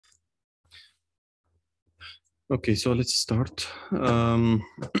Okay, so let's start.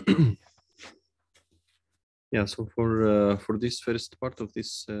 Yeah, so for this first part of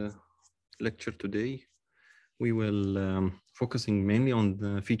this lecture today, we will focusing mainly on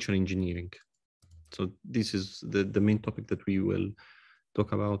the feature engineering. So this is the main topic that we will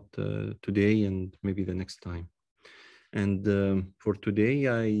talk about today and maybe the next time. And for today,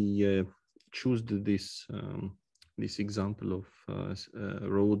 I choose this this example of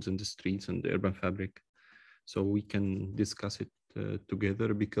roads and the streets and the urban fabric, so we can discuss it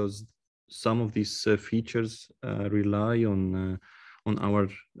together, because some of these features rely on our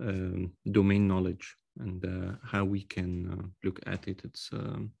domain knowledge and how we can look at it. It's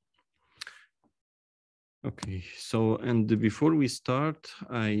okay. So, and before we start,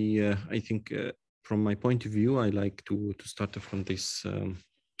 I think from my point of view, I like to start from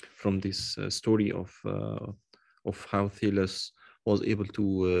this story of how Thales was able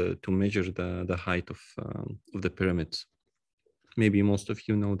to measure the height of the pyramids. Maybe most of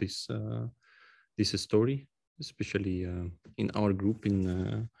you know this story, especially in our group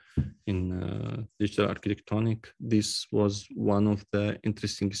in digital architectonic. This was one of the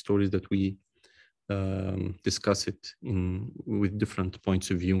interesting stories that we discuss it with different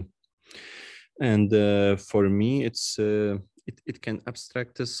points of view. And for me, it can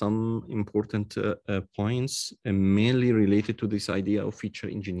abstract some important points, mainly related to this idea of feature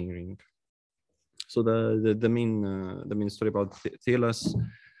engineering. So the main story about Thales,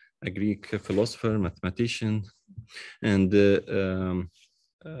 a Greek philosopher, mathematician, and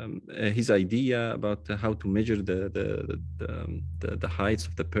his idea about how to measure the heights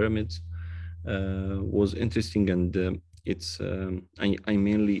of the pyramids was interesting, and it's I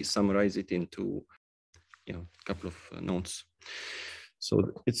mainly summarize it into a couple of notes.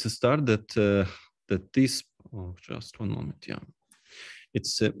 So it's a start that this. Oh, just one moment. Yeah.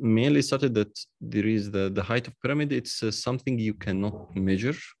 It's mainly started that there is the height of pyramid. It's something you cannot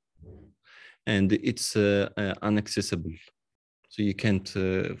measure, and it's inaccessible. So you can't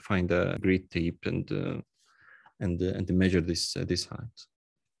find a great tape and measure this height.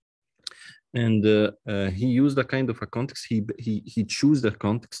 And he used a kind of a context. He chose the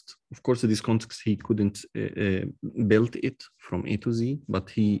context. Of course, this context he couldn't build it from A to Z, but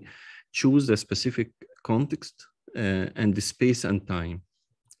he chose a specific context and the space and time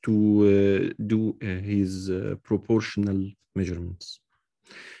to do his proportional measurements.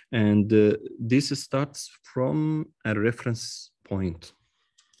 And this starts from a reference point.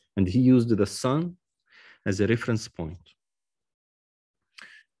 And he used the sun as a reference point.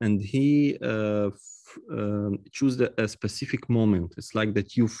 And he chose a specific moment. It's like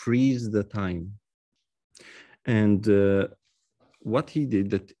that you freeze the time. And what he did,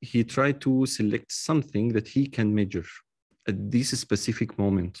 that he tried to select something that he can measure at this specific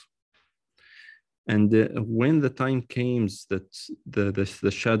moment. And when the time comes that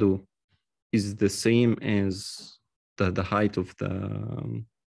the shadow is the same as the height of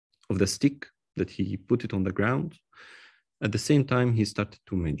the stick that he put it on the ground, at the same time he started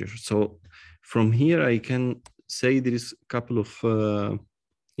to measure. So from here I can say there is a couple of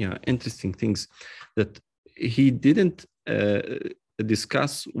interesting things, that he didn't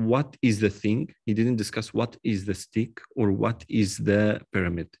discuss what is the thing. He didn't discuss what is the stick or what is the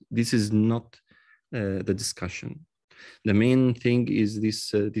pyramid. This is not the discussion. The main thing is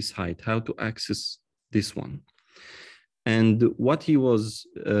this height, how to access this one. And what he was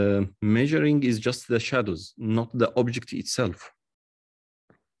measuring is just the shadows, not the object itself.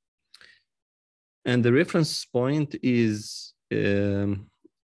 And the reference point is a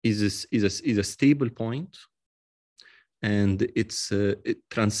stable point, and it's a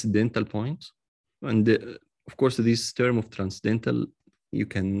transcendental point. And of course, this term of transcendental, you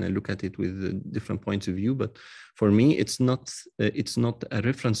can look at it with different points of view, but for me, it's not a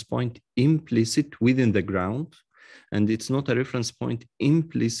reference point implicit within the ground, and it's not a reference point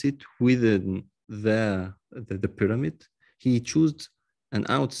implicit within the pyramid. He chose an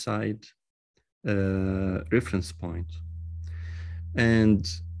outside reference point, and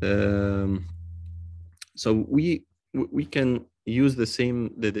so we can use the same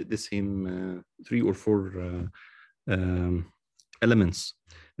three or four elements.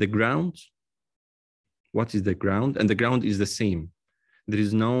 The ground, what is the ground? And the ground is the same. There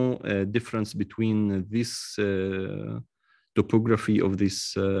is no difference between this topography of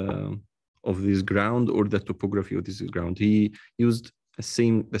this ground or the topography of this ground. He used the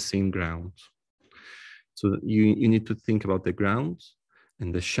same ground. So you need to think about the ground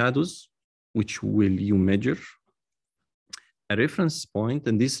and the shadows, which will you measure. A reference point,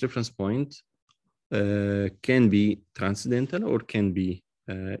 and this reference point can be transcendental or can be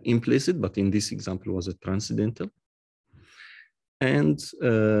implicit, but in this example was a transcendental, and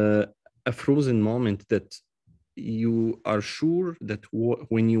a frozen moment that you are sure that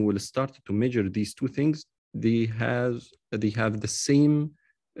when you will start to measure these two things, they have the same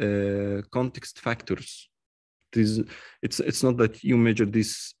context factors. It's not that you measure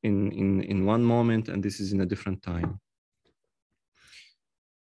this in one moment and this is in a different time.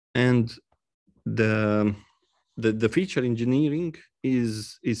 And the feature engineering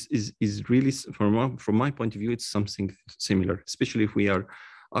is really, from my point of view, it's something similar. Especially if we are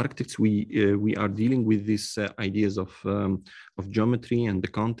architects, we are dealing with these ideas of geometry and the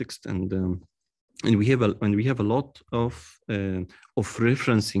context, and we have a lot of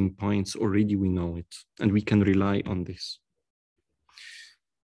referencing points already. We know it, and we can rely on this.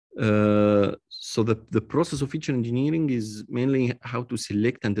 So the process of feature engineering is mainly how to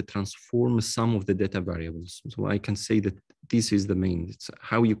select and to transform some of the data variables. So I can say that this is the main. It's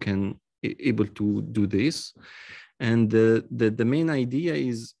how you can able to do this. And the main idea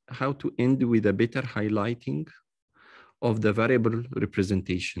is how to end with a better highlighting of the variable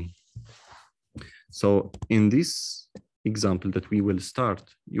representation. So in this example that we will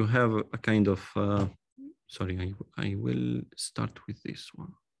start, you have a kind of, sorry, I will start with this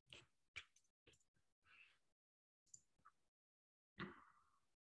one.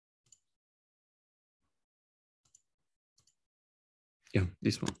 Yeah,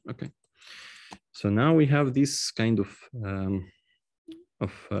 this one, okay. So now we have this kind of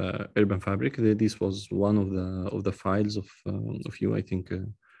urban fabric. This was one of the files of you, I think,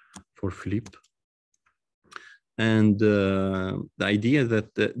 for Philippe. And the idea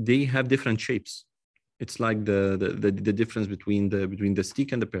that they have different shapes. It's like the difference between the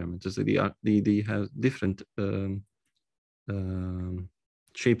stick and the pyramid. So they have different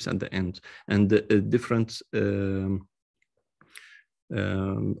shapes at the end, and different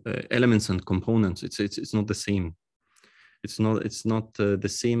elements and components. It's not the same. It's not the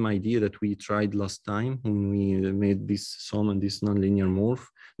same idea that we tried last time when we made this sum and this nonlinear morph,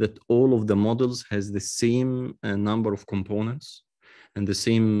 that all of the models has the same number of components and the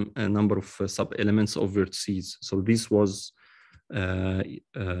same number of sub-elements of vertices. So this was very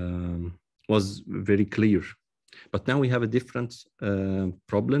clear. But now we have a different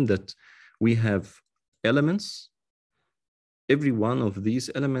problem, that we have elements. Every one of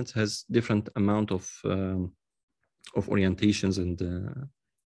these elements has different amount of orientations and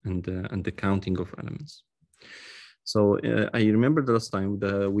the counting of elements. So I remember the last time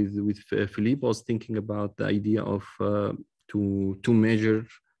with Philippe was thinking about the idea of to measure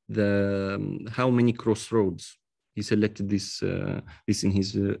how many crossroads. He selected this in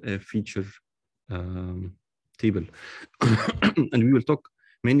his feature table, and we will talk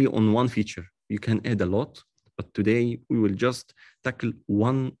mainly on one feature. You can add a lot, but today we will just tackle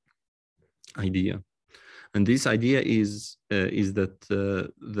one idea. And this idea is that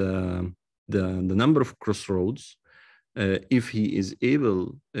the number of crossroads, if he is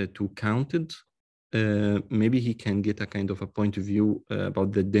able to count it, maybe he can get a kind of a point of view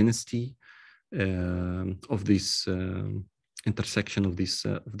about the density of this intersection of these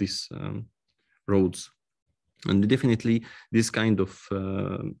roads. And definitely, this kind of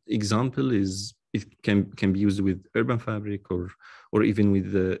example can be used with urban fabric or even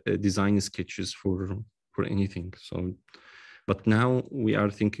with design sketches for anything. So, but now we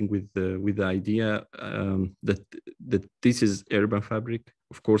are thinking with the idea that this is urban fabric.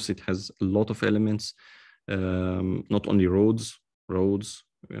 Of course, it has a lot of elements, not only roads,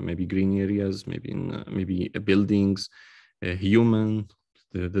 maybe green areas, maybe buildings, human.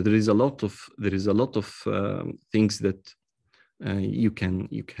 There is a lot of things that you can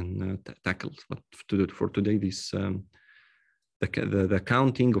tackle. But for today, this the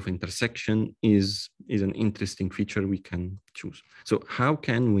counting of intersection is an interesting feature we can choose. So how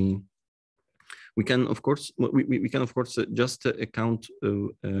can we can of course just account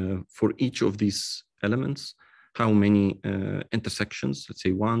for each of these elements how many intersections, let's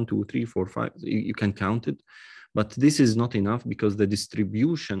say 1, 2, 3, 4, 5, you can count it. But this is not enough, because the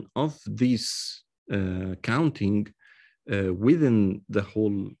distribution of this counting within the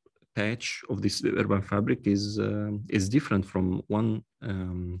whole patch of this urban fabric is different from one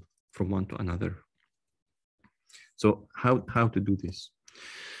to another. So how to do this?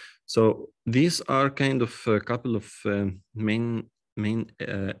 So these are kind of a couple of main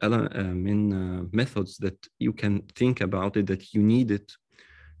methods that you can think about it, that you need it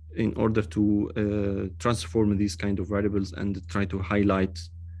in order to transform these kind of variables and try to highlight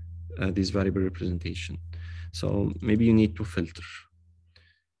this variable representation. So maybe you need to filter.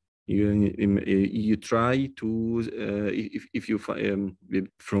 You try to if you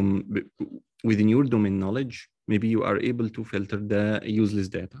from within your domain knowledge, maybe you are able to filter the useless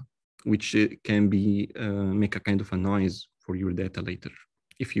data, which can be make a kind of a noise for your data later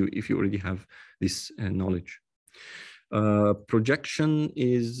if you already have this knowledge. Projection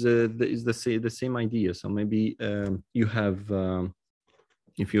is the same idea. So maybe you have,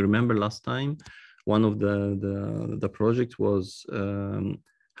 if you remember last time, one of the project was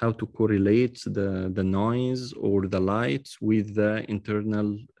how to correlate the noise or the light with the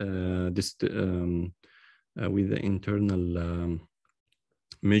internal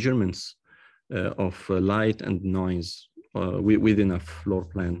measurements of light and noise within a floor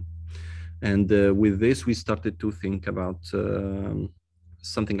plan. And with this, we started to think about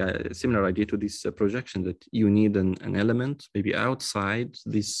something, a similar idea to this projection, that you need an element maybe outside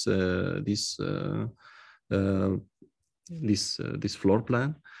this floor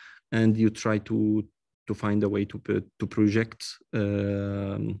plan, and you try to find a way to project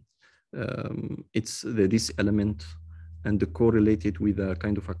this element and correlate it with a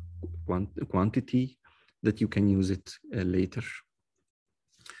kind of a quantity that you can use it later.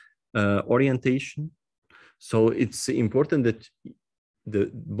 Orientation. So it's important that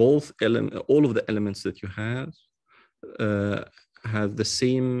all of the elements that you have the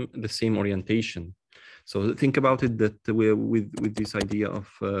same orientation. So think about it that with this idea of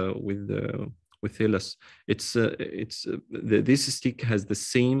with Thales, this stick has the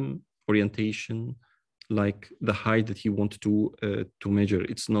same orientation like the height that you want to measure.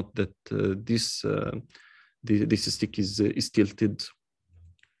 It's not that this stick is tilted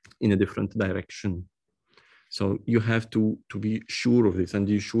in a different direction. So you have to be sure of this, and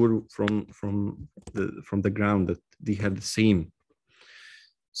you're sure from the ground that they have the same.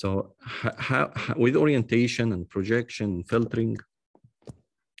 So how with orientation and projection and filtering.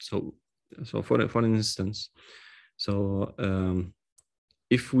 So for instance, so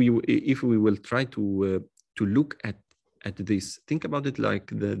if we will try to look at this, think about it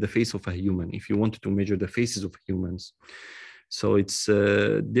like the face of a human. If you wanted to measure the faces of humans, so it's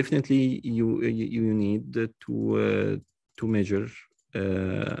definitely you need to measure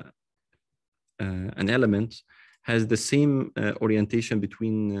an element has the same orientation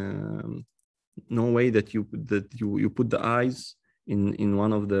between no way that you put the eyes in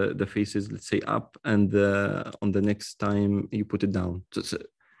one of the faces, let's say up, and on the next time you put it down. So it's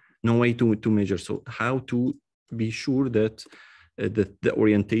no way to measure. So how to be sure that the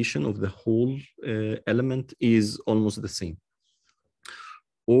orientation of the whole element is almost the same.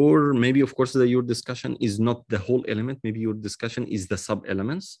 Or maybe, of course, your discussion is not the whole element. Maybe your discussion is the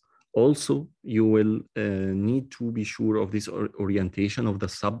sub-elements. Also, you will need to be sure of this orientation of the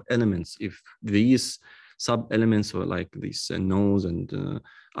sub-elements. If these sub-elements are like this nose and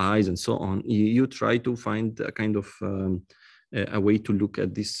eyes and so on, you try to find a kind of a way to look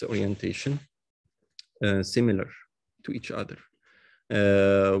at this orientation similar to each other.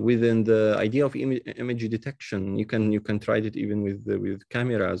 Within the idea of image detection, you can try it even with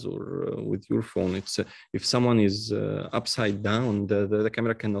cameras or with your phone. It's if someone is upside down, the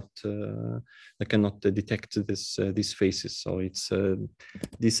camera cannot detect these faces. So it's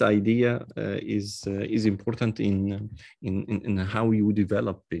this idea is important in how you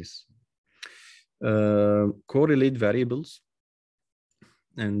develop this. Correlate variables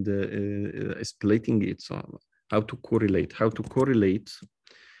and splitting it. So how to correlate?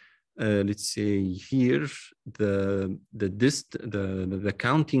 Let's say here the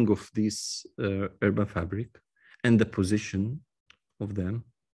counting of this urban fabric and the position of them.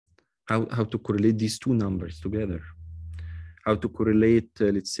 How to correlate these two numbers together? How to correlate,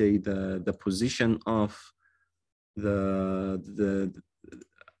 let's say, the position of an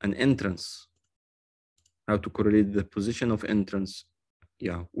entrance? How to correlate the position of entrance,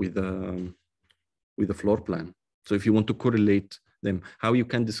 yeah, with the floor plan. So if you want to correlate them, how you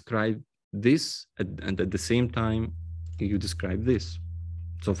can describe this and at the same time you describe this.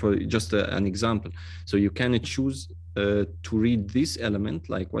 So for just an example, so you can choose to read this element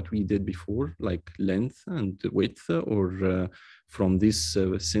like what we did before, like length and width, or from this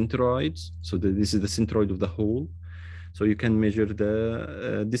centroids. So this is the centroid of the whole. So you can measure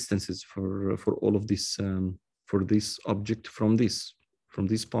the distances for all of this for this object from this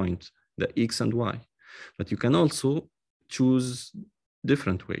point, the X and Y. But you can also choose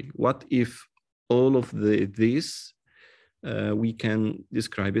different way. What if all of this we can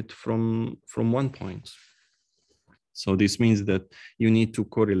describe it from one point? So this means that you need to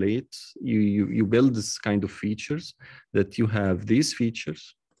correlate. You build this kind of features that you have these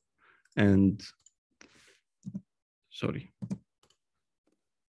features, and sorry.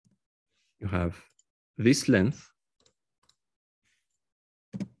 you have this length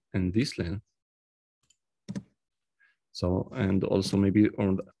and this length. So, and also maybe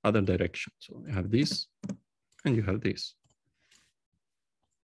on the other direction. So you have this and you have this.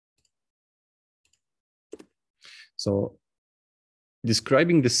 So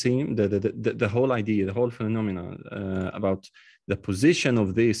describing the same, the whole idea, the whole phenomenon about the position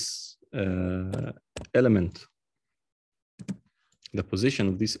of this element,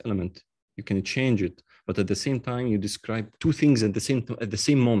 you can change it, but at the same time you describe two things at the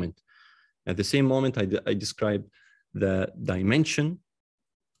same moment. At the same moment, I describe the dimension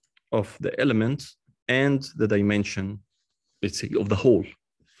of the element and the dimension, let's say, of the whole.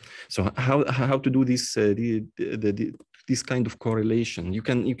 So how to do this this kind of correlation? You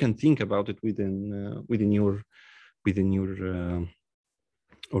can think about it within your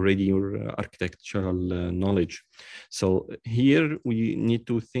already your architectural knowledge. So here we need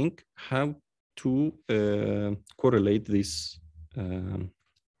to think how to correlate this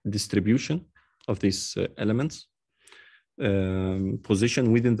distribution of these elements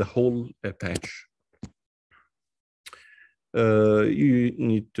position within the whole patch. You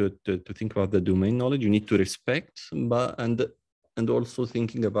need to think about the domain knowledge. You need to respect, and also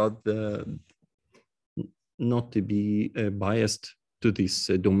thinking about the not to be biased to this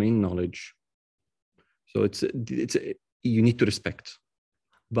domain knowledge. So you need to respect,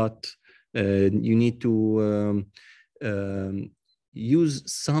 but you need to use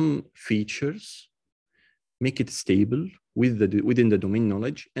some features, make it stable within the domain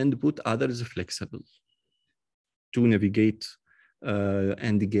knowledge, and put others flexible to navigate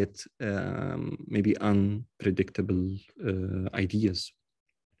and get maybe unpredictable ideas.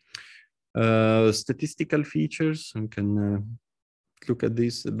 Statistical features, we can look at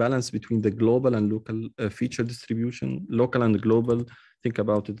this balance between the global and local feature distribution. Local and global, think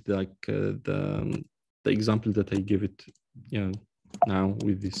about it like the example that I give it now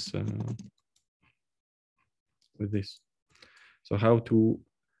with this. So how to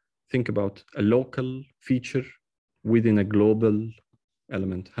think about a local feature within a global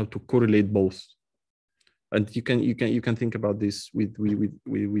element, how to correlate both. And you can think about this with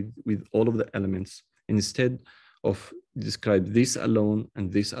all of the elements instead of describe this alone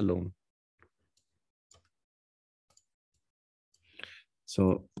and this alone.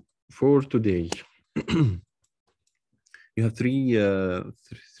 So for today, you have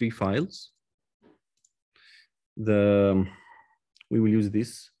three files. We will use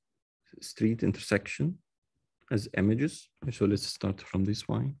this street intersection as images. So let's start from this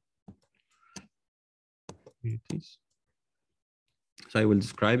one. Here it is. So I will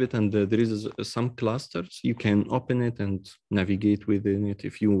describe it, and there is some clusters. You can open it and navigate within it.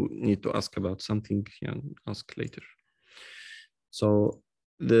 If you need to ask about something, ask later. So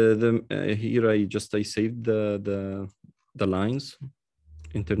here I saved the lines,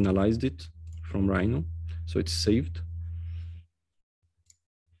 internalized it from Rhino, so it's saved.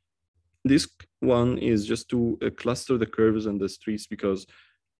 This one is just to cluster the curves and the streets, because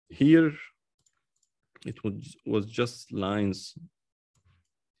here it was just lines.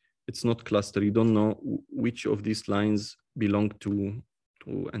 It's not cluster. You don't know which of these lines belong to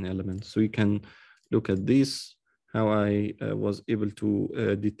an element. So you can look at this, how I was able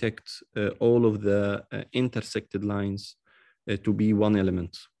to detect all of the intersected lines to be one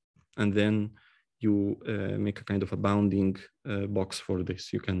element. And then you make a kind of a bounding box for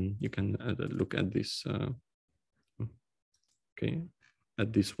this. You can look at this, okay,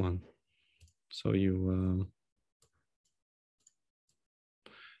 at this one. So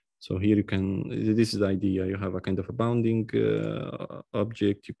so here you can, this is the idea. You have a kind of a bounding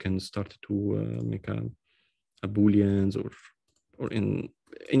object. You can start to make a Booleans or in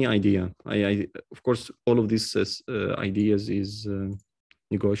any idea. Of course, all of these ideas is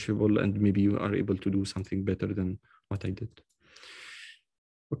negotiable, and maybe you are able to do something better than what I did.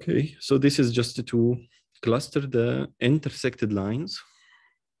 Okay, so this is just to cluster the intersected lines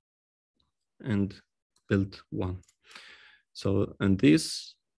and build one. So, and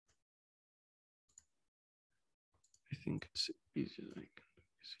this, I think it's easier.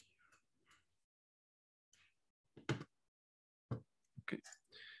 Okay,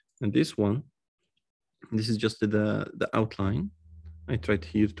 and this one, this is just the outline. I tried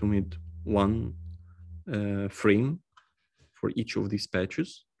here to make one frame for each of these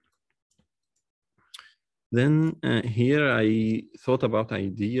patches. Then here I thought about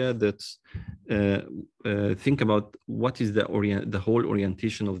idea that think about what is the whole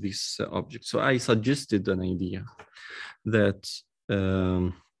orientation of this object. So I suggested an idea that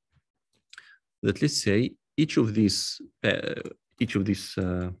that let's say each of these each of these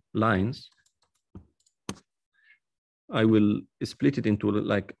lines, I will split it into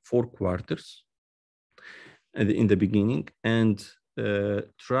like 4 quarters in the beginning and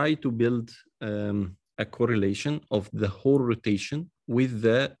try to build a correlation of the whole rotation with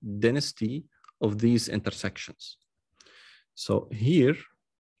the density of these intersections. So here,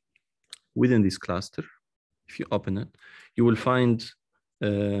 within this cluster, if you open it, you will find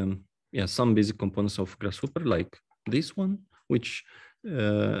some basic components of Grasshopper, like this one, which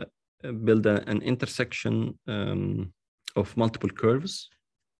build an intersection of multiple curves.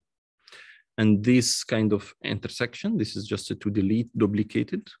 And this kind of intersection, this is just to delete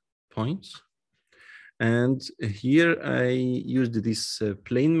duplicated points. And here I used this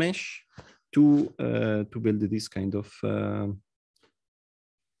plane mesh to build this kind of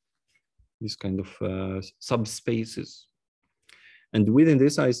subspaces. And within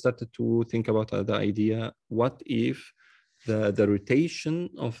this, I started to think about the idea: what if the rotation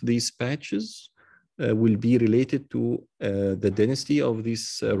of these patches will be related to the density of this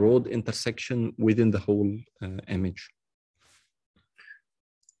road intersection within the whole image?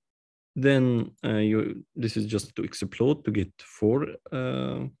 Then this is just to explode to get four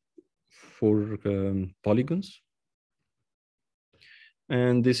polygons.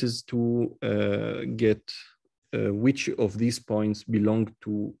 And this is to get which of these points belong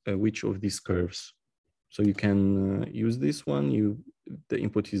to which of these curves. So you can use this one. The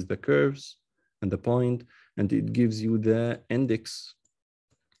input is the curves and the point, and it gives you the index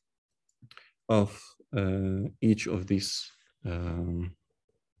of each of these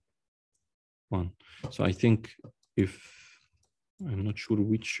one. So I think I'm not sure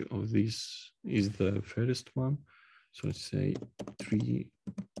which of these is the first one. So let's say 3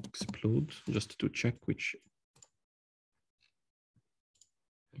 explode, just to check which.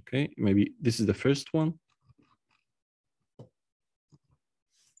 Okay, maybe this is the first one.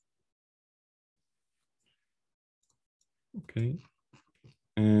 Okay,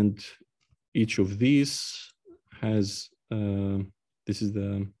 and each of these has, this is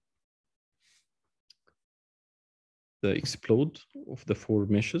the explode of the 4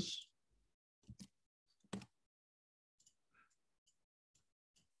 meshes.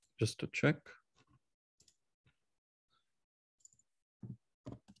 Just to check.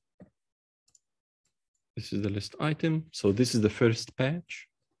 This is the list item. So this is the first patch,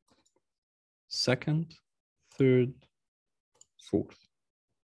 second, third, fourth.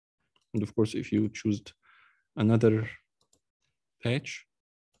 And of course, if you choose another patch,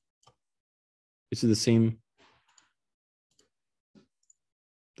 it's the same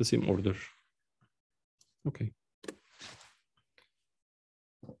order. Okay.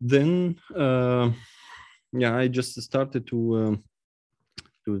 Then, I just started to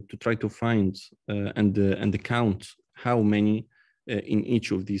try to find and count how many in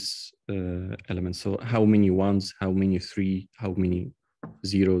each of these elements. So how many ones, how many 3, how many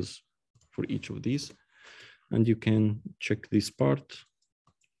zeros for each of these. And you can check this part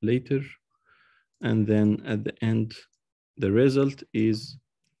later. And then at the end, the result is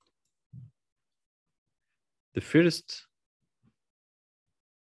the first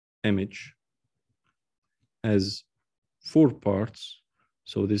image has 4 parts.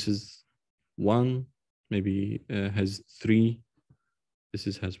 So this is 1, maybe has 3.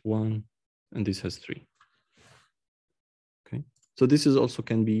 This has 1, and this has 3. Okay. So this is also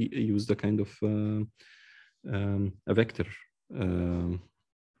can be used a kind of a vector.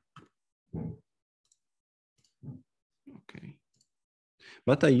 Okay.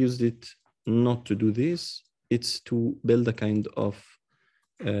 But I used it not to do this. It's to build a kind of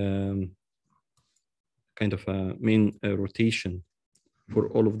a main rotation for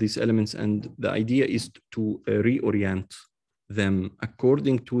all of these elements, and the idea is to reorient them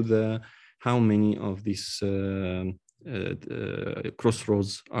according to how many of these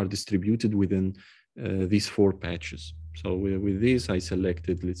crossroads are distributed within these 4 patches. So with this, I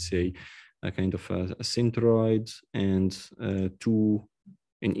selected, let's say, a kind of a centroid, and 2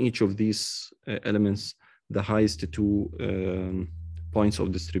 in each of these elements, the highest 2 points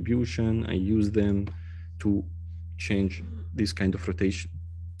of distribution. I use them to change this kind of rotation.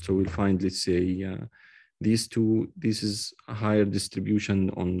 So we'll find, let's say, these 2, this is a higher distribution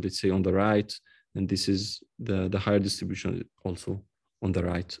on, let's say, on the right, and this is the higher distribution also on the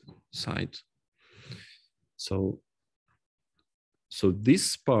right side. So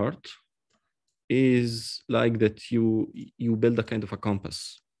this part is like that you build a kind of a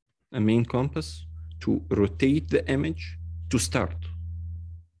compass, a main compass to rotate the image to start.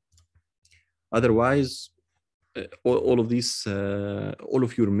 Otherwise, all of these, all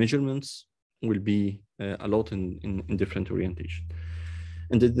of your measurements will be a lot in different orientation.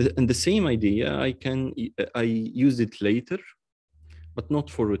 And the same idea, I used it later, but not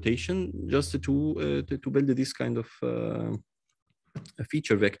for rotation, just to build this kind of a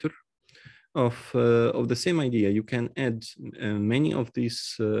feature vector of the same idea. You can add many of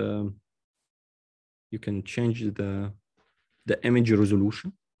these. You can change the image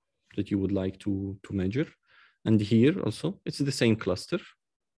resolution that you would like to measure, and here also it's the same cluster,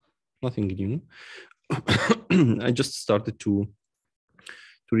 nothing new. I just started to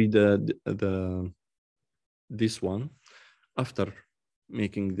read this one after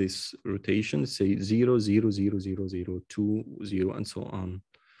making this rotation, say 0, 0, 0, 0, 0, 2, 0, and so on.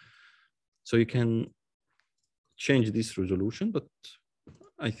 So you can change this resolution, but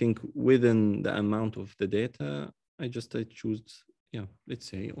I think within the amount of the data, I choose, yeah, let's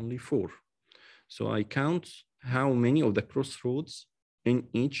say only 4. So I count how many of the crossroads in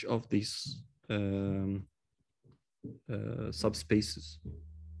each of these subspaces.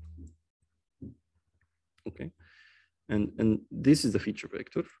 Okay, and this is the feature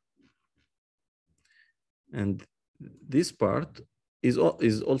vector, and this part is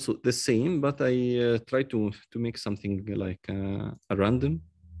also the same, but I try to make something like a random.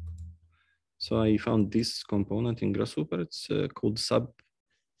 So I found this component in Grasshopper. It's called substrate,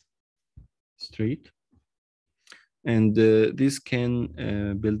 and this can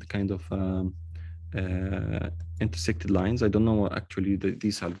build kind of intersected lines. I don't know actually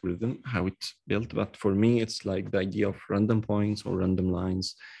this algorithm, how it's built, but for me, it's like the idea of random points or random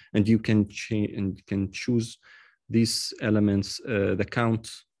lines, and you can change and can choose these elements, the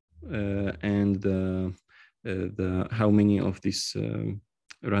count and the how many of these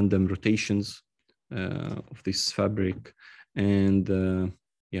random rotations of this fabric, and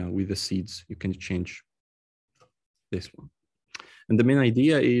yeah, with the seeds you can change this one. And the main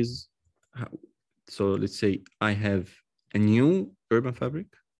idea is so let's say I have a new urban fabric,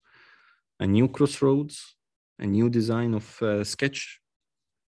 a new crossroads, a new design of sketch,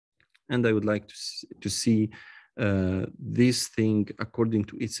 and I would like to see this thing according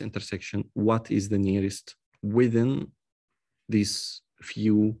to its intersection. What is the nearest within these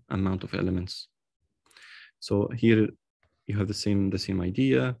few amount of elements? So here you have the same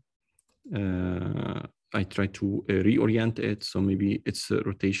idea. I try to reorient it, so maybe its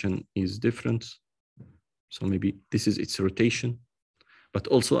rotation is different. So maybe this is its rotation, but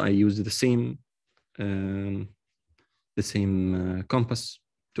also I use the same compass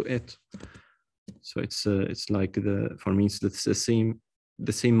to it. So it's like for me it's the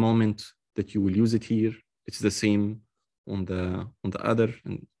same moment that you will use it here. It's the same on the other,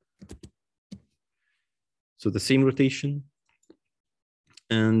 and so the same rotation,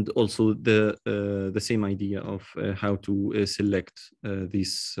 and also the same idea of how to select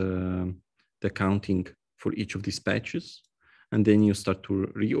this the counting for each of these patches, and then you start to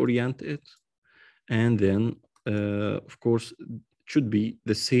reorient it, and then of course it should be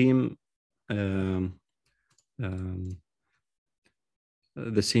the same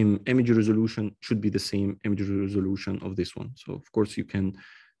the same image resolution should be the same image resolution of this one. So of course you can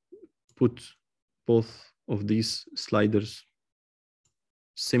put both of these sliders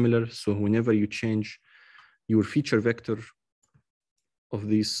similar, so whenever you change your feature vector of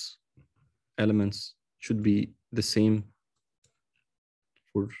these elements should be the same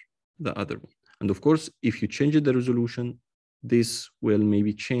for the other one. And of course, if you change the resolution, this will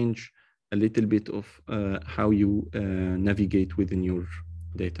maybe change a little bit of how you navigate within your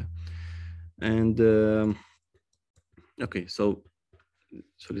data. And okay, so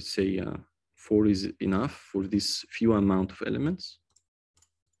let's say 4 is enough for this few amount of elements.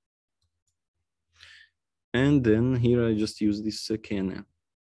 And then here I just use this KNN,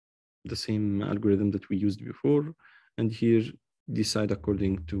 the same algorithm that we used before. And here decide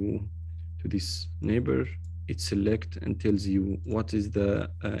according to this neighbor. It select and tells you what is the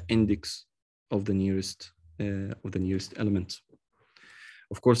index of the nearest element.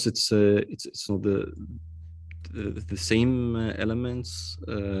 Of course, it's not the same elements.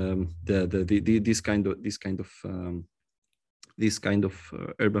 This kind of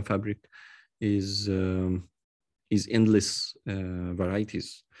urban fabric is endless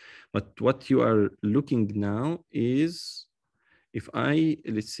varieties. But what you are looking now is, if I,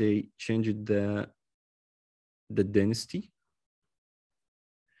 let's say, change the density,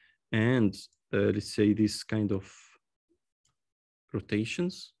 and let's say this kind of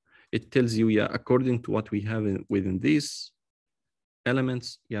rotations, it tells you, yeah, according to what we have within these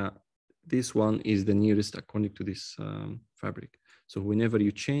elements, yeah, this one is the nearest according to this fabric. So whenever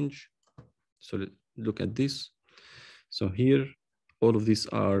you change, so look at this. So here, all of these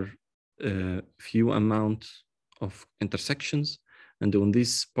are few amount of intersections, and on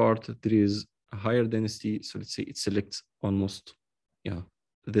this part there is a higher density. So let's say it selects almost, yeah,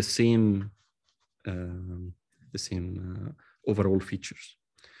 the same overall features.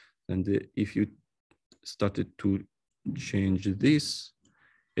 And if you started to change this,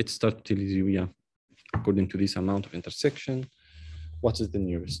 it starts telling you, yeah, according to this amount of intersection, what is the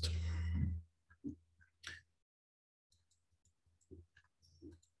nearest?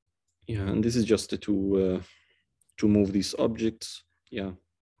 Yeah, and this is just to move these objects, yeah,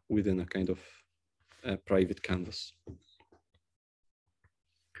 within a kind of private canvas.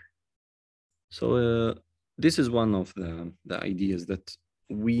 So this is one of the ideas that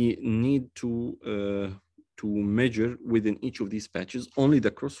we need to measure within each of these patches only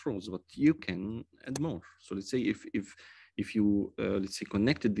the crossroads, but you can add more. So let's say if you let's say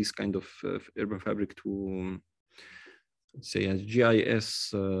connected this kind of urban fabric to let's say a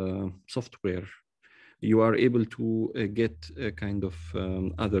GIS software, you are able to get a kind of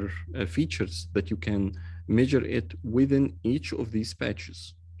other features that you can measure it within each of these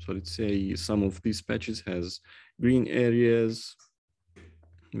patches. So let's say some of these patches has green areas,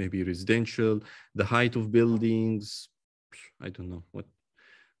 maybe residential, the height of buildings, I don't know what,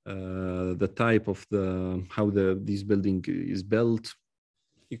 the type of how this building is built.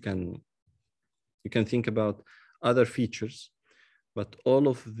 You can think about other features, but all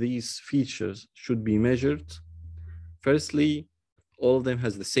of these features should be measured. Firstly, all of them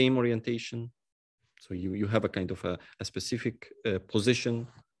has the same orientation. So you have a kind of a specific position.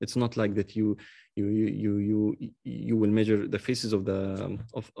 It's not like that you will measure the faces of the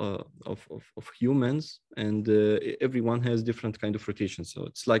of humans, and everyone has different kind of rotation. So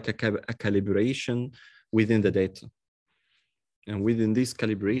it's like a calibration within the data, and within this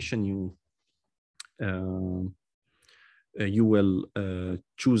calibration you will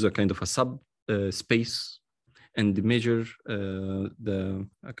choose a kind of a sub space and measure a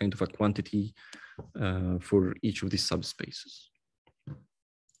kind of a quantity for each of these subspaces.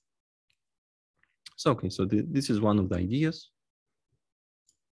 So, okay, so this is one of the ideas.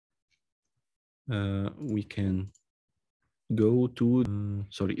 We can go to,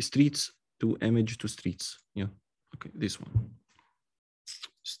 sorry, streets to image to streets. Yeah, okay, this one.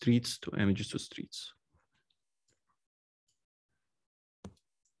 Streets to images to streets.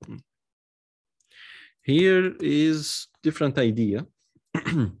 Here is different idea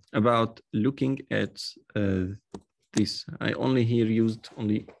about looking at this. I only here used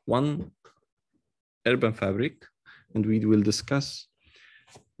only one urban fabric, and we will discuss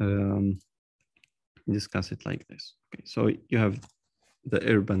it like this. Okay, so you have the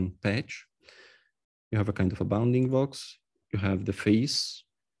urban patch, you have a kind of a bounding box, you have the face,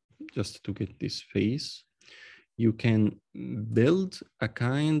 just to get this face. You can build a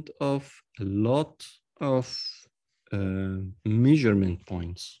kind of a lot of measurement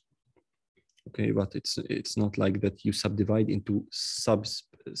points. Okay, but it's not like that you subdivide into sub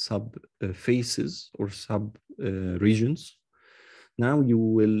faces or sub regions. Now you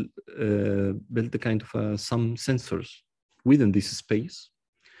will build a kind of some sensors within this space,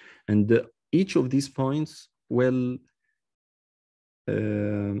 and each of these points will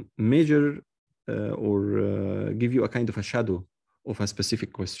measure or give you a kind of a shadow of a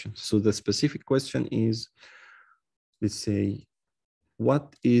specific question. So the specific question is, let's say,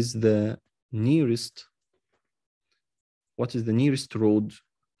 what is the nearest road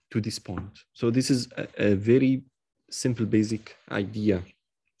to this point? So this is a very simple, basic idea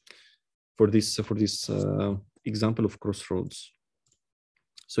for this example of crossroads.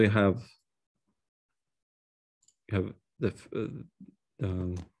 So you have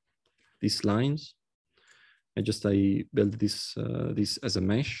these lines. I built this as a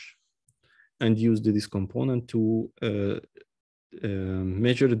mesh and used this component to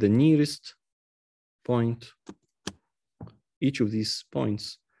measure the nearest point. Each of these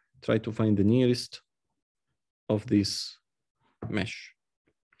points, try to find the nearest of this mesh.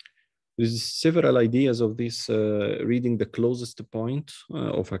 There's several ideas of this, reading the closest point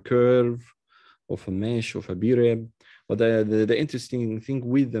of a curve, of a mesh, of a BREB. But the interesting thing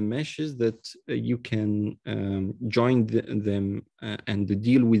with the mesh is that you can join them and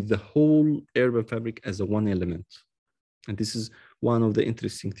deal with the whole urban fabric as a one element. And this is one of the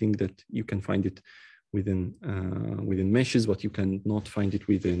interesting things that you can find it within meshes, but you cannot find it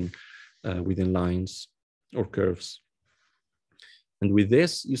within lines or curves. And with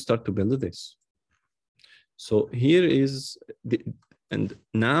this, you start to build this. So here is and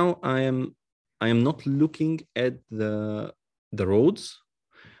now I am not looking at the roads.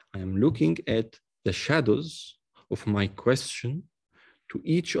 I am looking at the shadows of my question to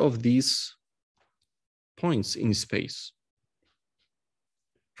each of these points in space.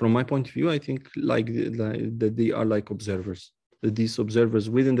 From my point of view, I think that they are like observers. That these observers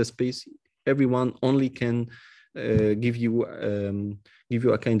within the space, everyone only can give you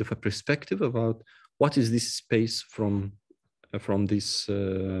a kind of a perspective about what is this space from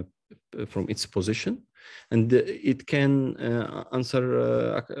its position, and it can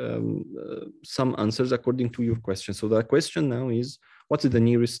answer some answers according to your question. So the question now is, what is the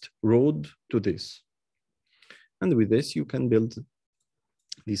nearest road to this? And with this, you can build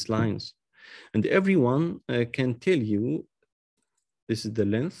these lines, and everyone can tell you this is the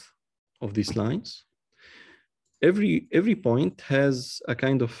length of these lines. Every point has a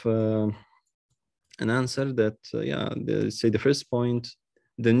kind of an answer that say the first point,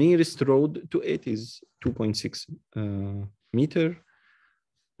 the nearest road to it is 2.6 meter,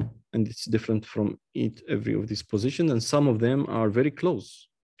 and it's different from every of these positions, and some of them are very close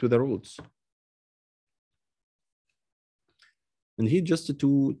to the roads. And here, just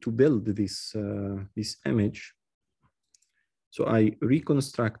to build this this image, so I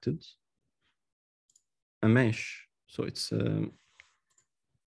reconstructed a mesh. So it's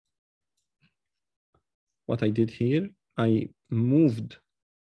what I did here. I moved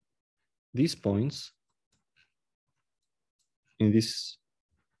these points in this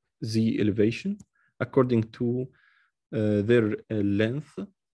Z elevation according to their length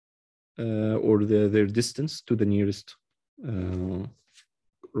or their distance to the nearest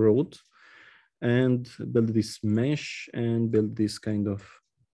road, and build this mesh and build this kind of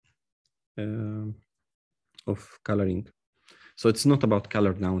coloring. So it's not about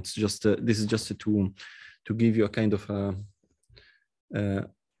color now. It's just this is just to give you a kind of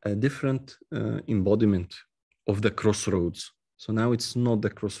a different embodiment of the crossroads. So now it's not the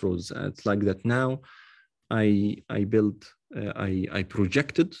crossroads. It's like that now. I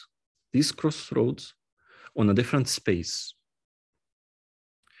projected these crossroads on a different space,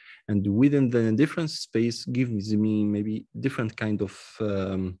 and within the different space gives me maybe different kind of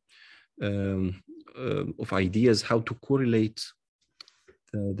ideas how to correlate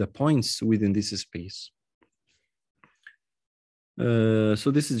the points within this space.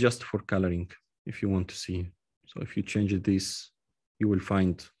 So this is just for coloring, if you want to see. So if you change this, you will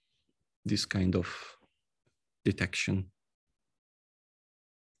find this kind of detection.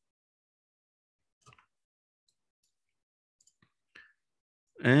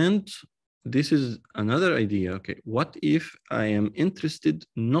 And this is another idea. Okay, what if I am interested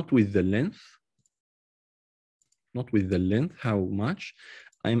not with the length, how much?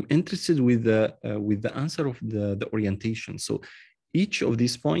 I'm interested with the answer of the orientation. So each of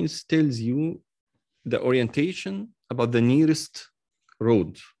these points tells you the orientation about the nearest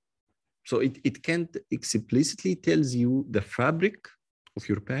road. So it can't explicitly tells you the fabric of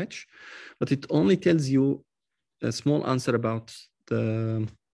your patch, but it only tells you a small answer about the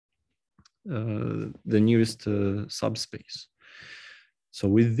nearest subspace. So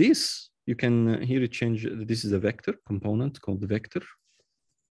with this, you can here change. This is a vector component called vector.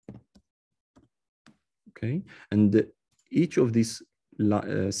 Okay, and each of these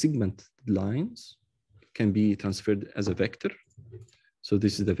segment lines can be transferred as a vector. So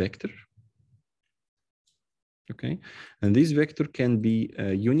this is the vector. Okay, and this vector can be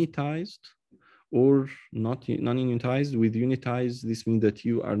unitized or not non-unitized. With unitized, this means that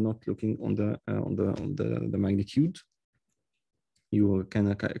you are not looking on the magnitude. You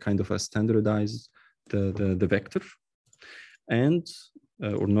can kind of standardize the vector and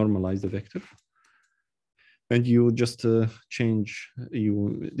or normalize the vector. And you just change,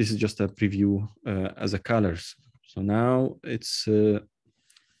 this is just a preview as a colors. So now it's,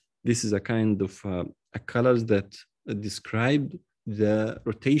 this is a kind of a colors that describe the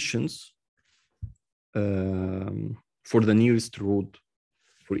rotations for the nearest road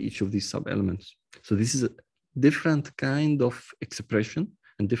for each of these sub-elements. So this is a different kind of expression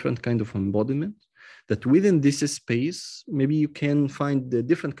and different kind of embodiment that within this space, maybe you can find a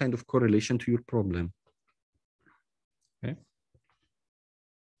different kind of correlation to your problem. Okay.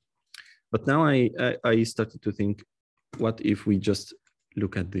 But now I started to think, what if we just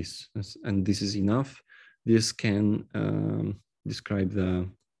look at this, and this is enough? This can describe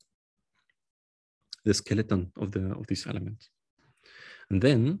the skeleton of this element. And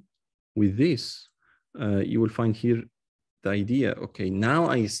then with this, you will find here the idea. Okay, now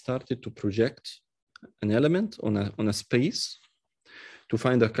I started to project an element on a space to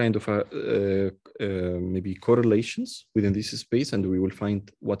find a kind of maybe correlations within this space, and we will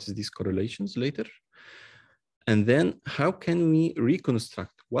find what is these correlations later. And then how can we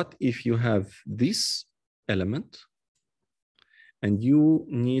reconstruct? What if you have this element and you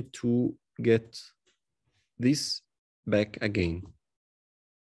need to get this back again.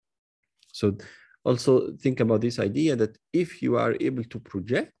 So also think about this idea that if you are able to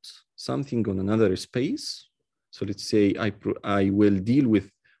project something on another space, so let's say I will deal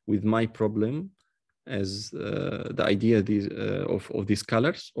with my problem as the idea of these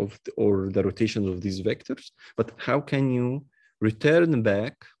colors or the rotations of these vectors, but how can you return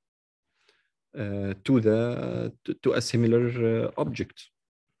back to a similar object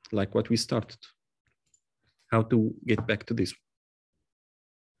like what we started? How to get back to this?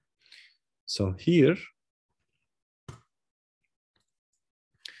 So here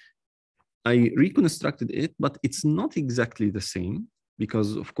I reconstructed it, but it's not exactly the same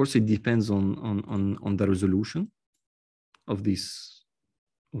because, of course, it depends on the resolution of this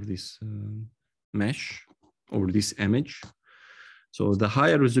mesh or this image. So the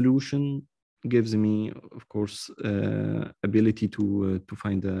higher resolution gives me, of course, ability to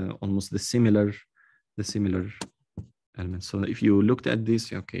find almost the similar elements. So if you looked at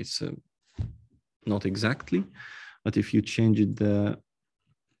this, okay, it's not exactly, but if you change it the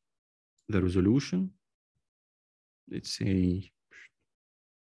resolution, let's say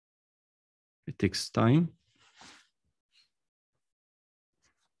it takes time.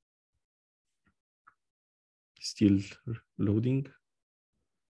 Still loading.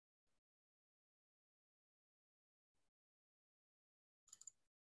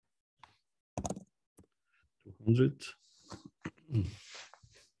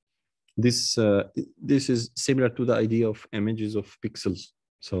 This is similar to the idea of images of pixels.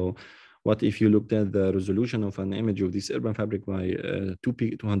 So what if you looked at the resolution of an image of this urban fabric by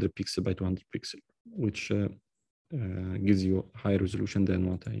 200 pixel by 200 pixel, which gives you higher resolution than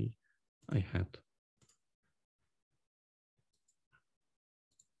what I had.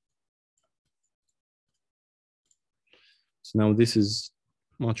 So now this is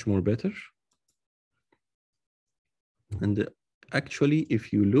much more better. And actually,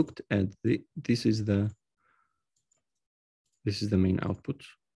 if you looked at this is the main output,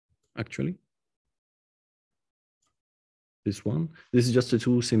 actually. This one. This is just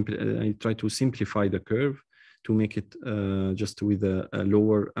too simple. I try to simplify the curve to make it just with a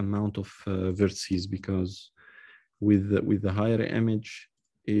lower amount of vertices, because with the higher image,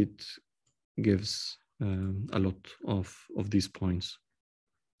 it gives a lot of these points.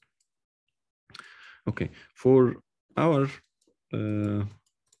 Okay, for our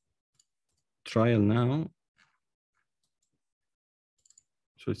trial now,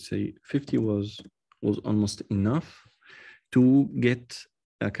 so let's say 50 was almost enough to get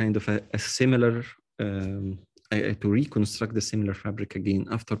a kind of a similar, to reconstruct the similar fabric again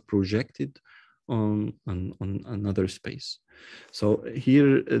after projected on another space. So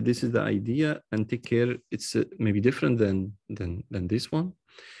here, this is the idea, and take care, it's maybe different than this one.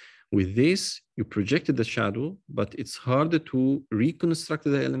 With this, you projected the shadow, but it's harder to reconstruct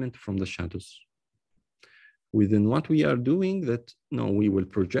the element from the shadows. Within what we are doing, that no, we will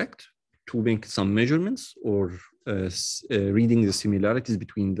project to make some measurements or reading the similarities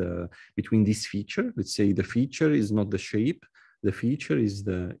between this feature. Let's say the feature is not the shape, the feature is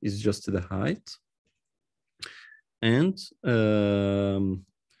just the height, and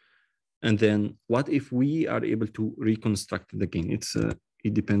then what if we are able to reconstruct it again?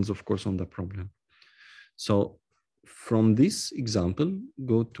 It depends, of course, on the problem. So from this example,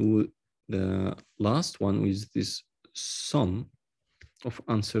 go to the last one, is this sum of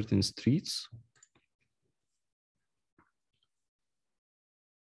uncertain streets.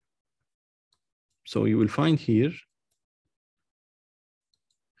 So you will find here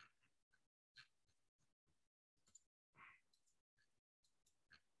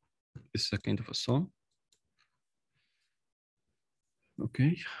this is a kind of a sum.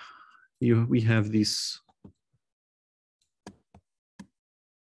 Okay, we have this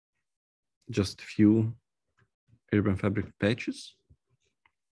just few urban fabric patches.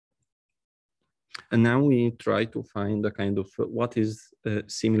 And now we try to find a kind of what is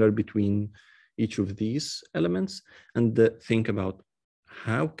similar between each of these elements, and think about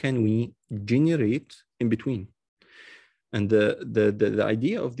how can we generate in between. And the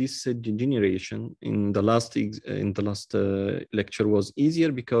idea of this generation in the last lecture was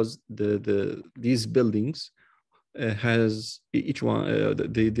easier because these buildings has each one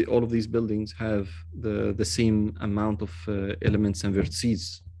all of these buildings have the same amount of elements and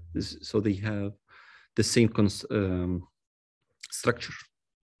vertices, so they have the same structure.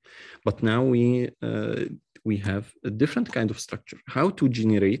 But now we have a different kind of structure. How to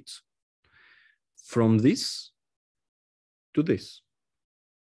generate from this to this?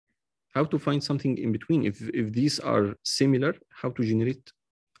 how to find something in between. If these are similar, how to generate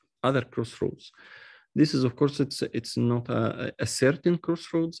other crossroads. This is, of course, it's not a certain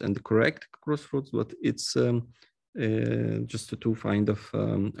crossroads and the correct crossroads, but it's just to find of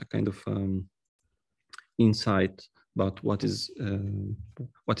a kind of insight about what is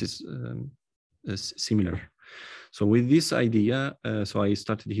similar. So with this idea, so I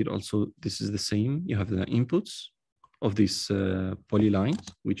started here also. This is the same. You have the inputs of this polyline,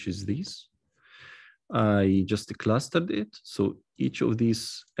 which is this. I just clustered it. So each of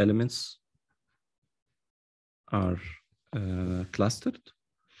these elements are clustered.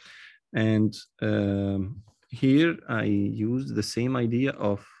 And here I use the same idea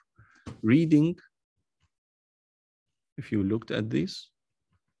of reading. If you looked at this,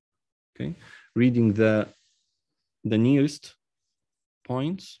 okay, reading the nearest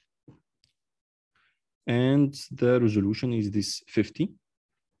points, and the resolution is this 50.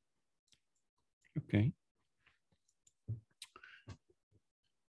 Okay.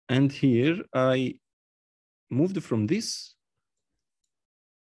 And here I moved from this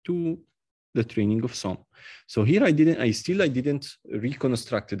to the training of SOM. So here I didn't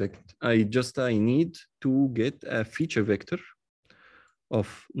reconstruct it. I need to get a feature vector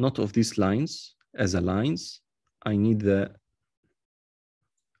of not of these lines as a lines. I need the,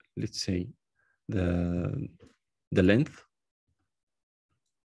 let's say, the length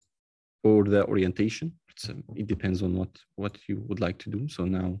or the orientation. It depends on what you would like to do. So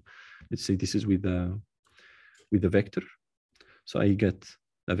now let's say this is with the vector. So I get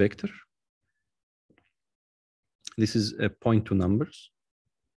a vector. This is a point to numbers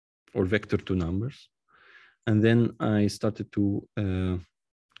or vector to numbers. And then I started to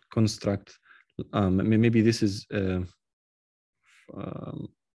construct, maybe this is,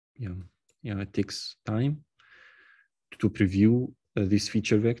 it takes time to preview this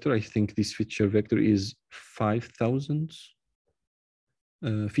feature vector. I think this feature vector is 5,000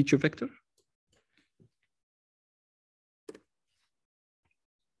 feature vector.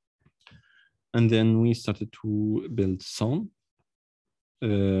 And then we started to build SOM.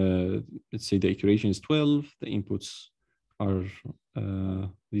 Let's say the iteration is 12. The inputs are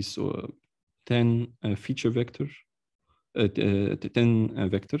these 10 feature vectors, 10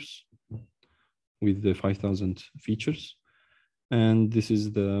 vectors with the 5,000 features. And this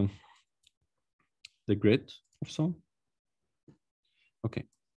is the grid of SOM. Okay.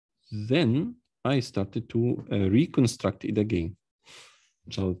 Then I started to reconstruct it again.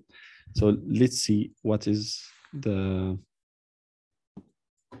 So let's see what is the,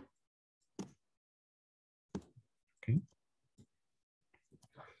 okay.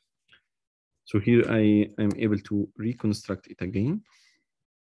 So here I am able to reconstruct it again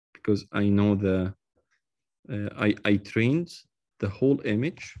because I know I trained the whole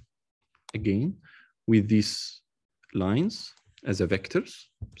image again with these lines as a vectors.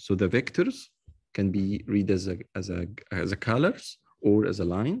 So the vectors can be read as a colors or as a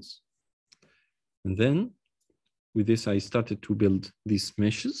lines. And then with this, I started to build these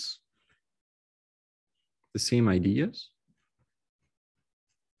meshes, the same ideas.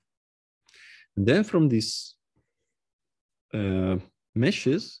 And then from these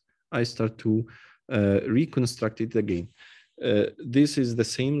meshes, I start to reconstruct it again. This is the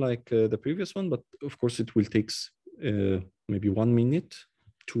same like the previous one, but of course it will take maybe 1 minute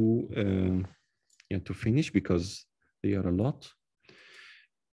to finish because they are a lot.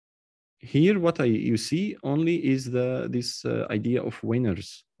 Here, what you see only is this idea of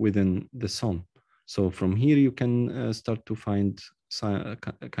winners within the SOM. So from here, you can start to find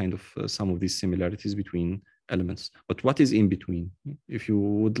kind of some of these similarities between elements. But what is in between? If you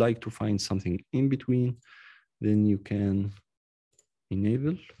would like to find something in between, then you can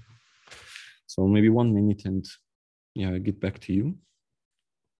enable. So maybe 1 minute and get back to you.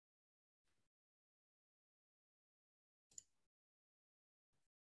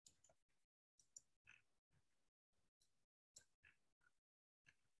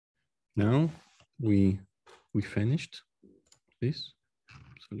 Now we finished this.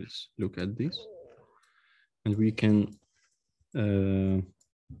 So let's look at this. And we can,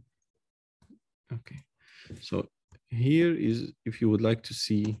 okay. So here is, if you would like to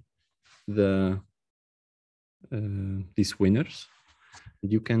see these winners,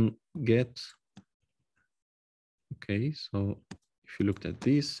 you can get, okay. So if you looked at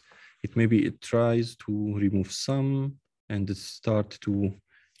this, it tries to remove some and it start to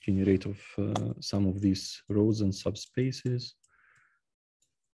generate of some of these rows and subspaces.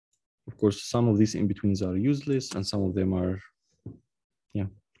 Of course, some of these in-betweens are useless and some of them are,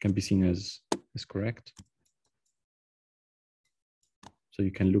 can be seen as correct. So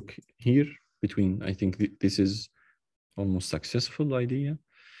you can look here between, I think this is almost successful idea.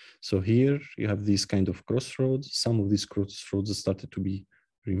 So here you have these kind of crossroads. Some of these crossroads started to be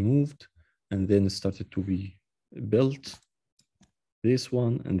removed and then started to be built, this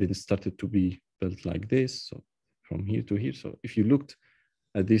one, and then it started to be built like this. So from here to here. So if you looked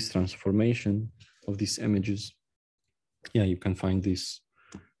at this transformation of these images, yeah, you can find this,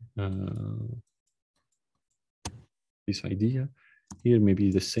 this idea. Here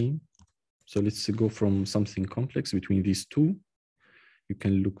maybe the same. So let's go from something complex between these two. You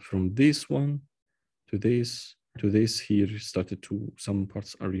can look from this one to this, to this. Here started to, some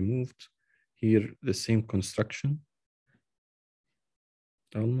parts are removed. Here the same construction,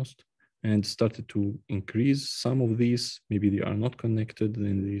 almost, and started to increase. Some of these, maybe they are not connected,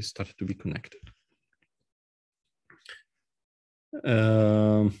 then they started to be connected.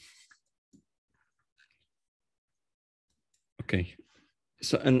 Okay.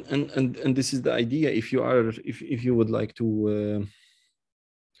 So and this is the idea. If you are, if you would like to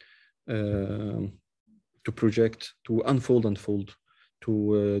project, to unfold,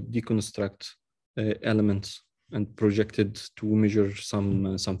 to deconstruct elements and projected to measure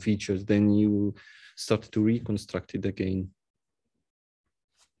some features, then you start to reconstruct it again.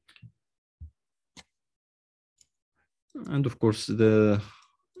 And of course, the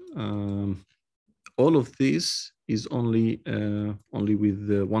all of this is only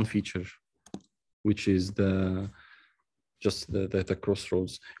with one feature, which is just the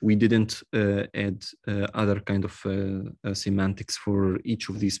crossroads. We didn't add other kind of semantics for each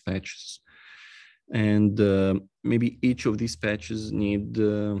of these patches. And maybe each of these patches need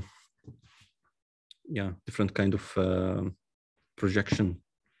yeah, different kind of projection.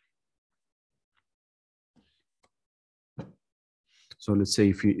 So let's say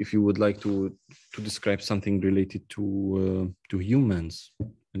if you would like to describe something related to humans,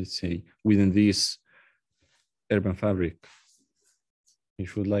 let's say within this urban fabric,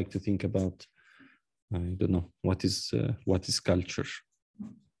 if you would like to think about, I don't know, what is culture,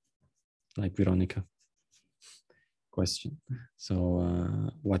 like Veronica question. So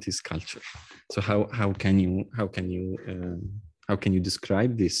what is culture? So how can you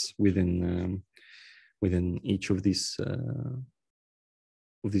describe this within each of these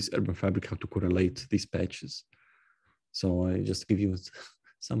urban fabric, how to correlate these patches? So I just give you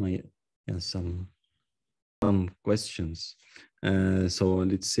some questions. So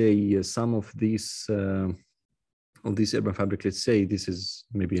let's say some of these urban fabric, let's say this is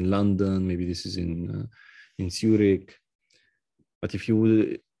maybe in London, maybe this is in Zurich. But if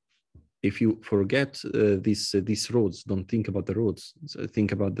you forget these roads, don't think about the roads. So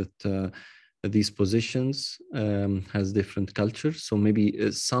think about that these positions has different cultures. So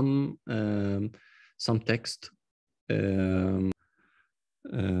maybe some text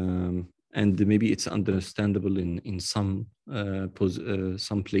and maybe it's understandable in some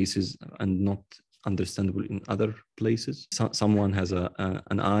places and not understandable in other places. Someone has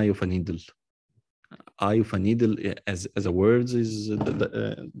an eye of a needle. Eye of a needle as a word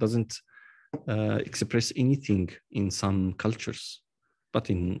doesn't express anything in some cultures, but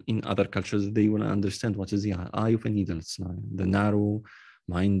in other cultures they will understand what is the eye of a needle. It's the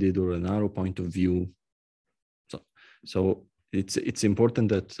narrow-minded or a narrow point of view. So it's important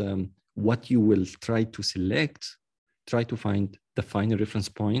that what you will try to select, try to find the final reference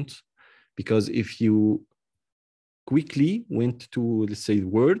point, because if you quickly went to, let's say,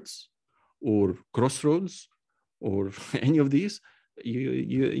 words or crossroads or any of these,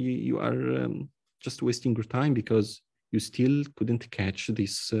 you are just wasting your time, because you still couldn't catch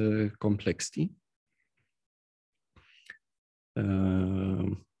this complexity.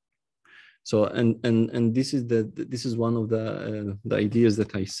 So and this is one of the ideas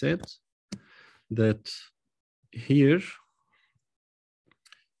that I said, that here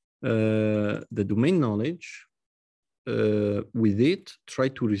the domain knowledge, with it, try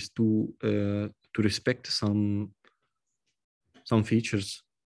to respect some features.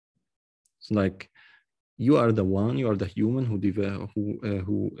 It's like you are the human who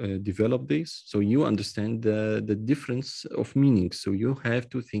developed this, so you understand the difference of meanings. So you have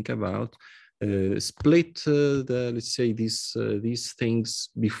to think about split let's say these things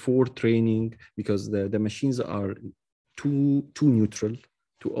before training, because the machines are too neutral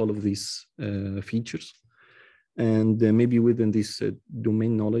to all of these features. And maybe within this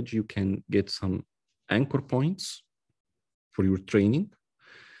domain knowledge, you can get some anchor points for your training.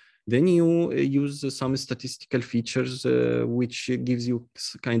 Then you use some statistical features, which gives you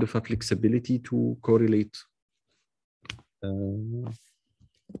kind of a flexibility to correlate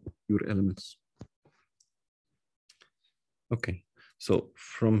your elements. Okay, So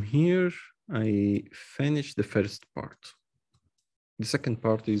from here, I finished the first part. The second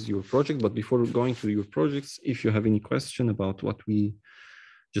part is your project, but before going to your projects, if you have any question about what we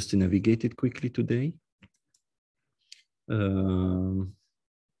just navigated quickly today. So,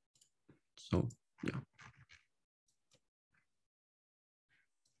 yeah.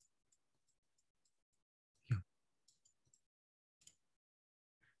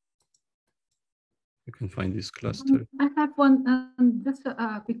 You can find this cluster. I have one, just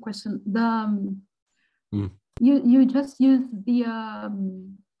a quick question. You just use the,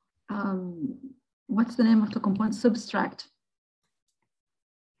 what's the name of the component? Subtract.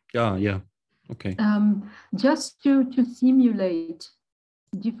 Yeah. Okay. Just to simulate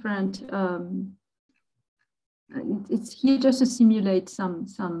different, it's here just to simulate some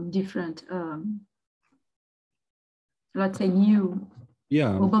different, let's say new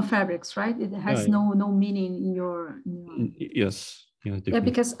urban fabrics, right? It has no meaning in your. Yes. Yeah,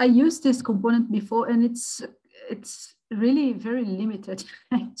 because I used this component before, and it's really very limited.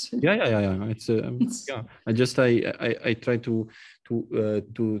 Actually. Yeah. It's yeah. I try to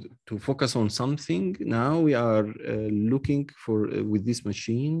focus on something. Now we are looking for with this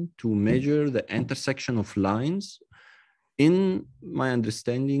machine to measure the intersection of lines. In my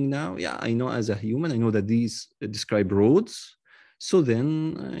understanding now, yeah, I know as a human, I know that these describe roads. So then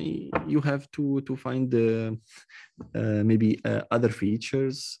you have to find maybe other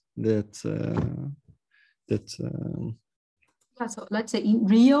features that yeah, so let's say in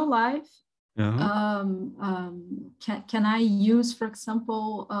real life, can I use, for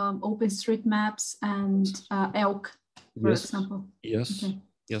example, OpenStreetMaps and Elk, for example? Yes, okay.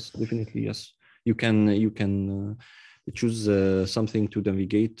 Yes, definitely, yes. You can choose something to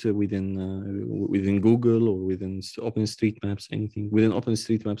navigate within Google or within OpenStreetMaps, anything. Within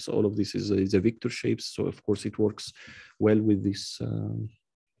OpenStreetMaps, all of this is a vector shapes, so of course it works well with this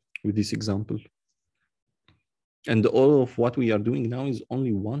example. And all of what we are doing now is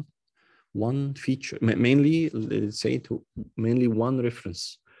only one feature, mainly, let's say, mainly one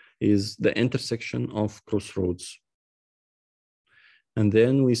reference is the intersection of crossroads. And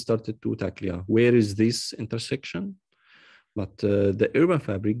then we started to tackle, where is this intersection? But the urban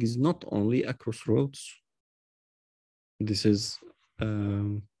fabric is not only a crossroads. This is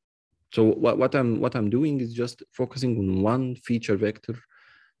so what I'm doing is just focusing on one feature vector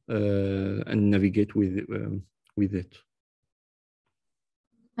and navigate with it.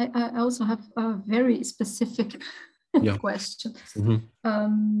 I also have a very specific question.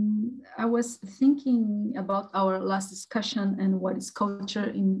 I was thinking about our last discussion and what is culture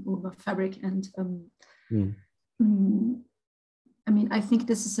in urban fabric, and I mean, I think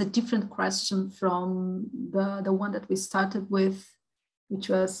this is a different question from the one that we started with, which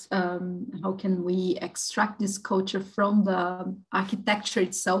was how can we extract this culture from the architecture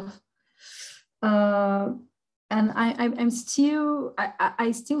itself? And I still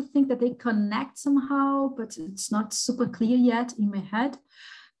think that they connect somehow, but it's not super clear yet in my head.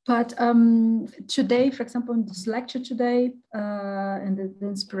 But today, for example, in this lecture today, and the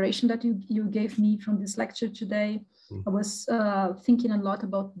inspiration that you gave me from this lecture today, I was thinking a lot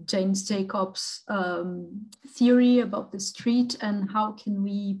about James Jacobs' theory about the street and how can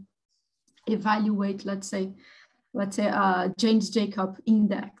we evaluate, let's say, James Jacob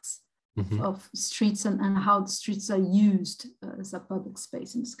index of streets and how the streets are used as a public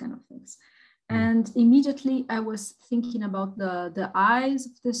space and this kind of things. And immediately I was thinking about the eyes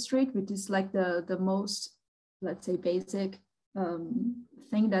of the street, which is like the most, let's say, basic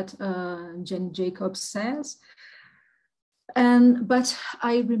thing that James Jacobs says. But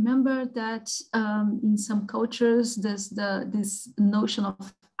I remember that in some cultures, there's this notion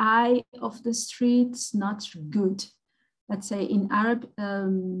of eye of the streets not good. Let's say in Arab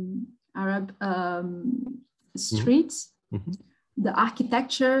streets, the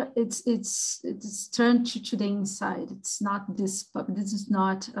architecture it's turned to the inside. It's not this. This is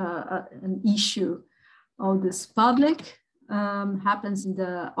not an issue. All this public happens in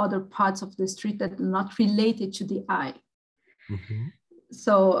the other parts of the street that are not related to the eye.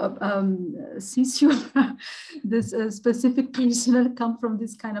 So since you are this specific person that come from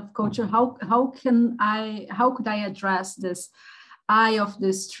this kind of culture, how could I address this eye of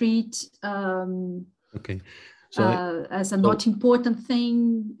the street as a not important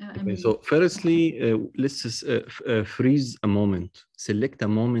thing? So firstly, let's just freeze a moment, select a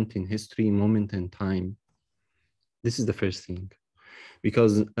moment in history, moment in time. This is the first thing.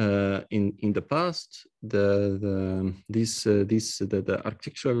 Because in the past, the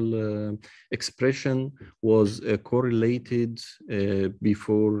architectural expression was correlated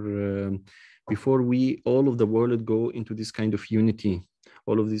before before we all of the world go into this kind of unity,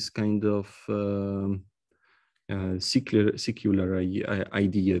 all of this kind of secular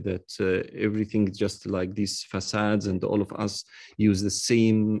idea that everything is just like these facades, and all of us use the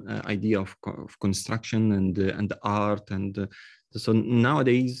same idea of construction and art, and so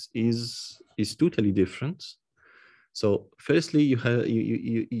nowadays is totally different. So firstly, you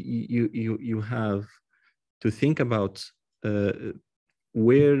have to think about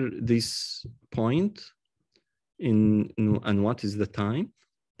where this point and what is the time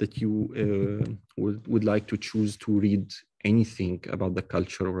that you would like to choose to read anything about the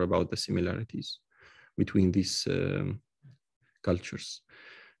culture or about the similarities between these cultures.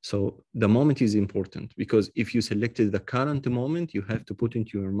 So the moment is important, because if you selected the current moment, you have to put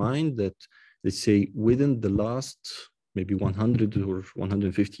into your mind that, let's say, within the last maybe 100 or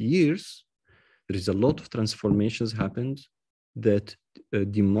 150 years, there is a lot of transformations happened that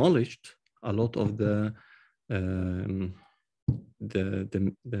demolished a lot of the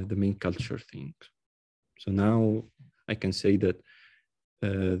main culture thing. So now I can say that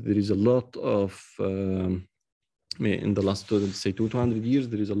there is a lot of in the last, let's say, 200 years,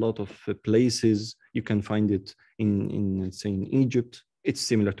 there is a lot of places you can find it in let's say, in Egypt. It's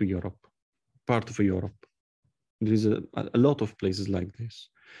similar to Europe, part of Europe. There is a lot of places like this.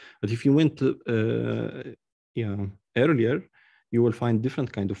 But if you went earlier, you will find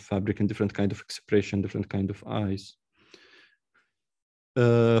different kind of fabric and different kind of expression, different kind of eyes.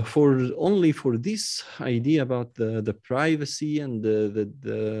 For this idea about the privacy and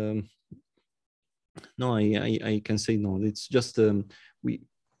the no, I can say no. It's just the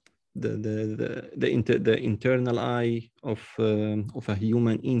internal eye of a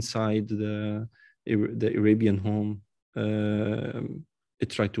human inside the Arabian home. It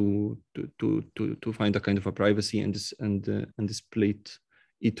tried to find a kind of a privacy and display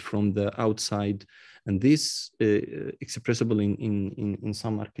it from the outside, and this expressible in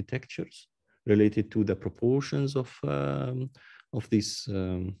some architectures related to the proportions of this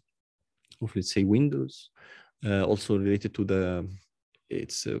of, let's say, windows, also related to the,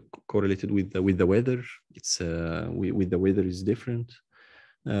 it's correlated with the weather. It's with the weather is different.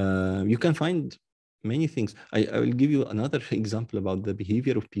 You can find many things. I will give you another example about the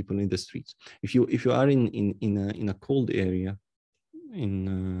behavior of people in the streets. If you are in a cold area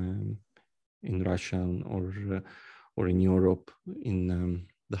in Russia or in Europe, in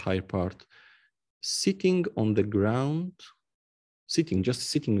the higher part, sitting on the ground, just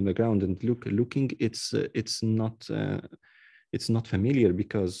sitting on the ground and looking, it's not familiar,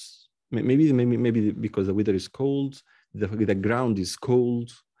 because maybe because the weather is cold, the ground is cold,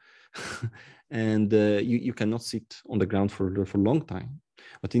 and you cannot sit on the ground for a long time.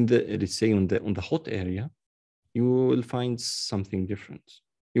 But in the, let's say, on the hot area, you will find something different.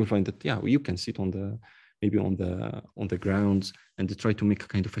 You will find that, yeah, you can sit maybe on the grounds and try to make a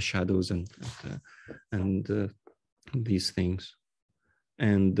kind of a shadows and these things.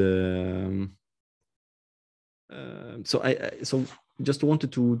 And so I just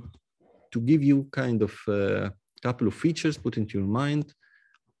wanted to give you kind of a couple of features, put into your mind.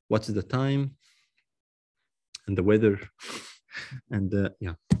 What's the time and the weather, and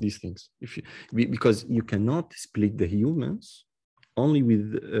yeah, these things. Because you cannot split the humans only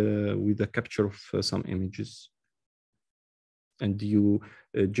with the capture of some images, and you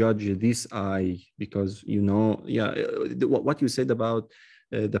judge this eye because what you said about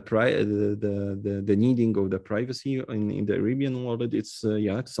the needing of the privacy in the Arabian world. It's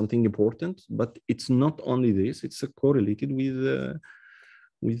it's something important, but it's not only this. It's correlated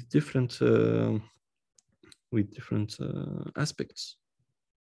with different aspects.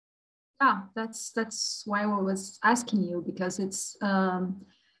 Yeah, that's why I was asking you, because it's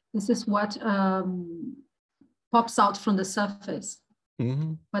this is what pops out from the surface.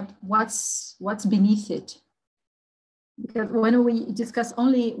 Mm-hmm. But what's beneath it? Because when we discuss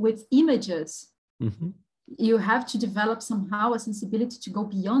only with images, mm-hmm. you have to develop somehow a sensibility to go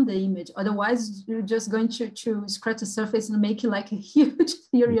beyond the image. Otherwise, you're just going to scratch the surface and make it like a huge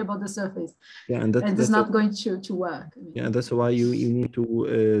theory about the surface. Yeah, and it's not going to work. Yeah, that's why you need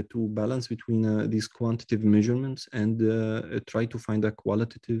to balance between these quantitative measurements and try to find a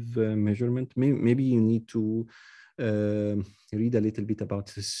qualitative measurement. Maybe you need to read a little bit about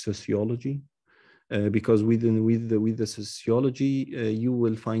sociology. Because with the sociology, you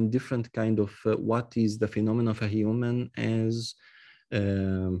will find different kind of what is the phenomenon of a human as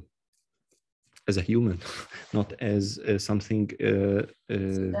a human, not as something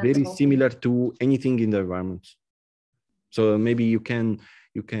very similar to anything in the environment. So maybe you can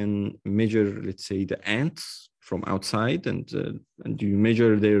measure, let's say, the ants from outside, and you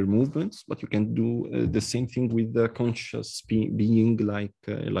measure their movements, but you can do the same thing with the conscious being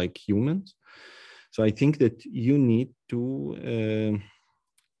like humans. So I think that you need to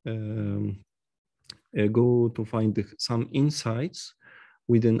go to find some insights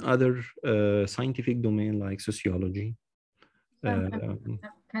within other scientific domain like sociology. I'm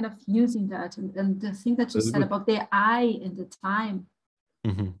kind of using that, and the thing that you said about the eye and the time,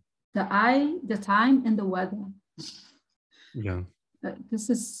 the eye, the time, and the weather. Yeah. This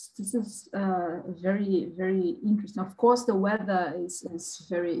is very, very interesting. Of course, the weather is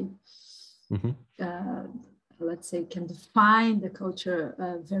very, let's say, can define the culture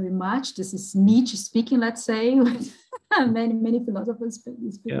very much. This is Nietzsche speaking, let's say. many philosophers speak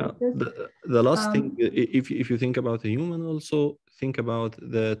like this. The last thing, if you think about a human, also think about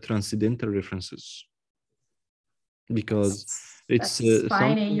the transcendental references, because it's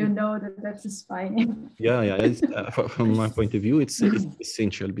defining, you know, that's defining. It's, from my point of view, it's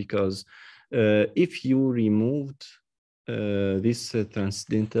essential, because if you removed these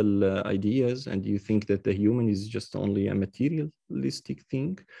transcendental ideas, and you think that the human is just only a materialistic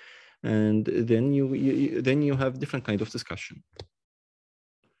thing, and then you have different kind of discussion.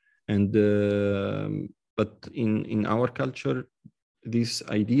 And but in our culture, this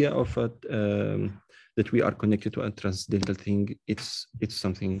idea of that we are connected to a transcendental thing, it's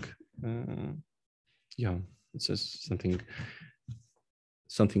something, it's just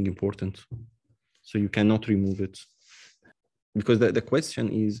something important. So you cannot remove it, because the question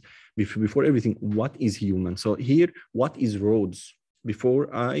is, before everything, what is human? So here, what is roads? Before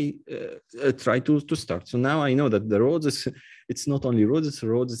I try to start. So now I know that the roads it's not only roads, it's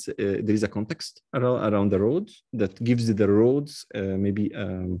roads. There is a context around the roads that gives the roads maybe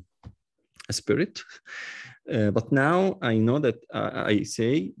a spirit. But now I know that I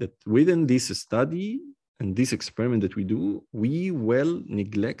say that within this study and this experiment that we do, we will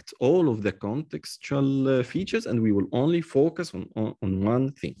neglect all of the contextual features, and we will only focus on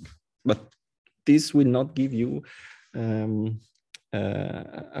one thing. But this will not give you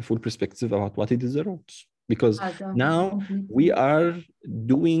a full perspective about what it is the roads, because now we are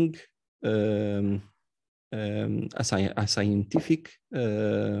doing a scientific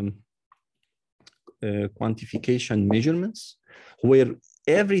quantification measurements where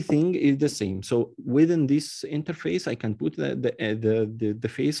everything is the same. So within this interface, I can put the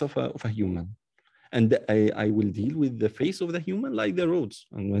face of a human, and I will deal with the face of the human like the roads.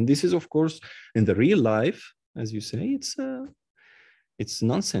 And when this is, of course, in the real life, as you say, it's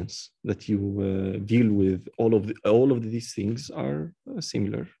nonsense that you deal with all of these things are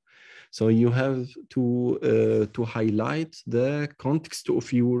similar. So you have to highlight the context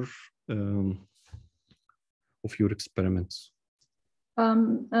of your experiments.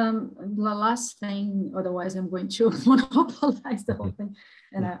 The last thing, otherwise I'm going to monopolize the whole thing,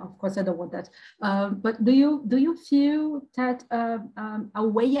 and of course I don't want that. But do you feel that a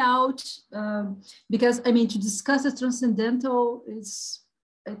way out? Because I mean, to discuss the transcendental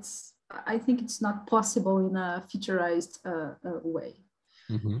I think it's not possible in a featurized way.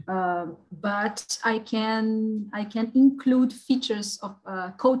 But I can include features of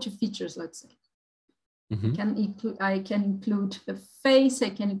culture features, let's say. I can include the face, I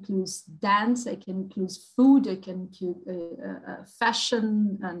can include dance, I can include food, I can include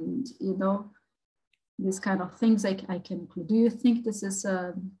fashion, and you know, these kind of things I can include. Do you think this is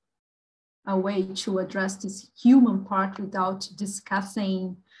a way to address this human part without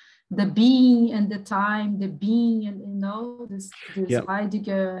discussing the being and the time, the being and, you know, this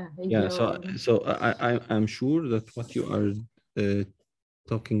Heidegger, Hegel? So I'm sure that what you are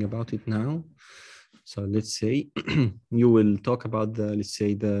talking about it now. So let's say you will talk about the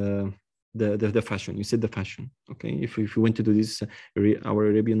fashion. You said the fashion, okay? If you went to do this our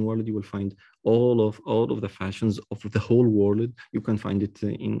Arabian world, you will find all of the fashions of the whole world. You can find it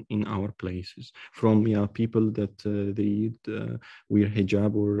in our places. From people that they wear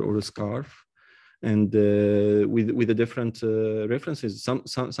hijab or a scarf, and with the different references.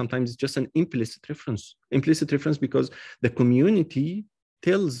 Sometimes it's just an implicit reference because the community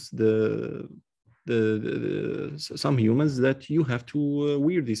tells some humans that you have to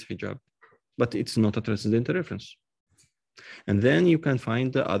wear this hijab, but it's not a transcendental reference. And then you can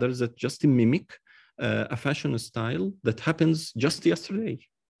find the others that just mimic a fashion style that happens just yesterday,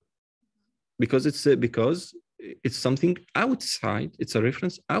 because it's something outside. It's a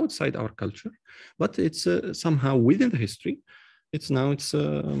reference outside our culture, but it's somehow within the history. It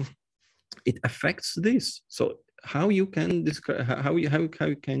affects this. So how you can describe how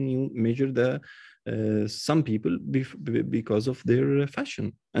can you measure the some people because of their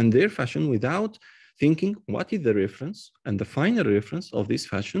fashion, and their fashion without thinking what is the reference and the final reference of this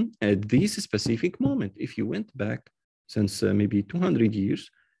fashion at this specific moment. If you went back since maybe 200 years,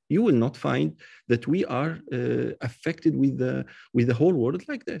 you will not find that we are affected with the whole world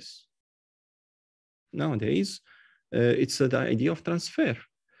like this. Nowadays, it's the idea of transfer.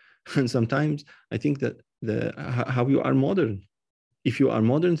 And sometimes I think that how you are modern. If you are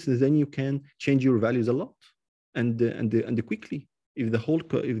modern, then you can change your values a lot and quickly. If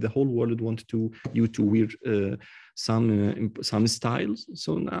the whole world wants you to wear some styles,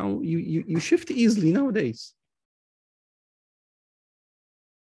 so now you shift easily nowadays.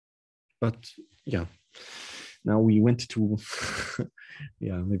 But yeah, now we went to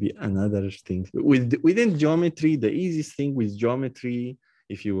maybe another thing within geometry. The easiest thing with geometry,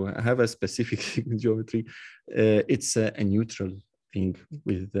 if you have a specific thing with geometry, it's a neutral thing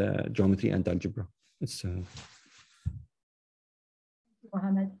with geometry and algebra. It's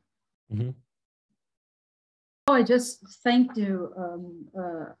Mohamed. Mm-hmm. Oh, I just thank you.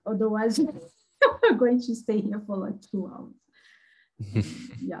 Otherwise, we're going to stay here for like 2 hours.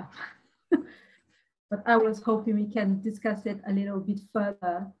 Yeah. But I was hoping we can discuss it a little bit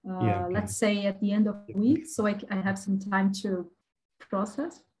further, let's say at the end of the week, so I have some time to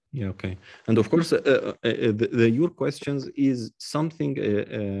process. Yeah, okay. And of course, your questions is something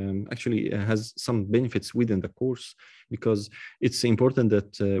actually has some benefits within the course, because it's important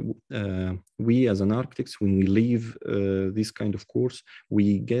that we as an architects, when we leave this kind of course,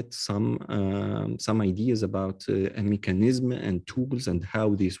 we get some ideas about a mechanism and tools and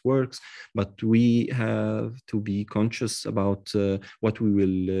how this works. But we have to be conscious about what we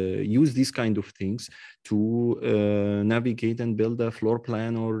will use these kind of things to navigate and build a floor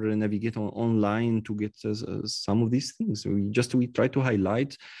plan or navigate online to get some of these things. We try to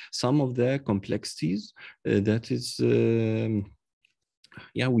highlight some of the complexities that is,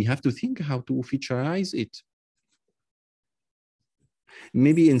 we have to think how to featureize it.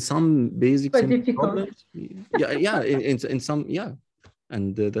 Maybe in some basic problems. In some,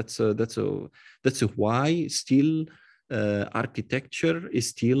 and that's why still architecture is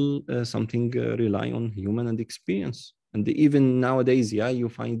still something rely on human and experience. And even nowadays, you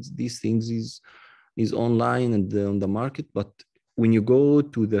find these things is online and on the market. But when you go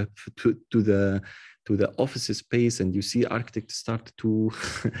to the office space and you see architects start to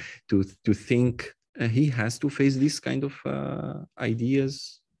to think, he has to face this kind of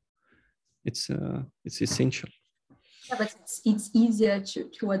ideas. It's essential. Yeah, but it's easier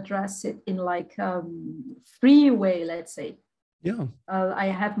to address it in like free way, let's say. Yeah. I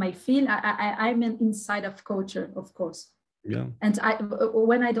have my feel. I'm inside of culture, of course. Yeah. And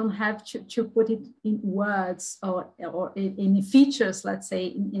when I don't have to put it in words or in features, let's say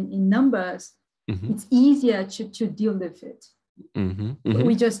in numbers, mm-hmm. It's easier to deal with it. Mm-hmm. Mm-hmm.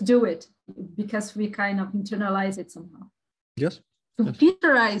 We just do it because we kind of internalize it somehow. Yes. To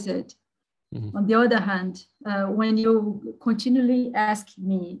featureize it. Mm-hmm. On the other hand, when you continually ask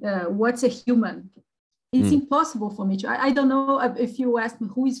me, what's a human? It's impossible for me to. I don't know if you asked me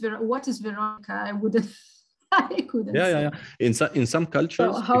what is Veronica, I couldn't. Yeah. In some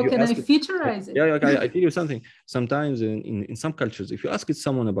cultures, so how can I featureize it? Yeah. I tell you something. Sometimes in some cultures, if you ask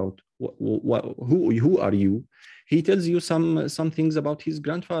someone about who are you, he tells you some things about his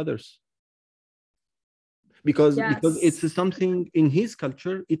grandfathers. Because it's something in his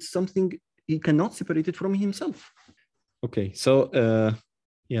culture. It's something he cannot separate it from himself. Okay, so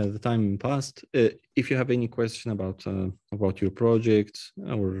the time passed. If you have any question about your project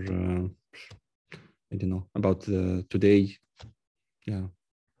or I don't know about today,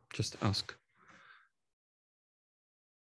 just ask.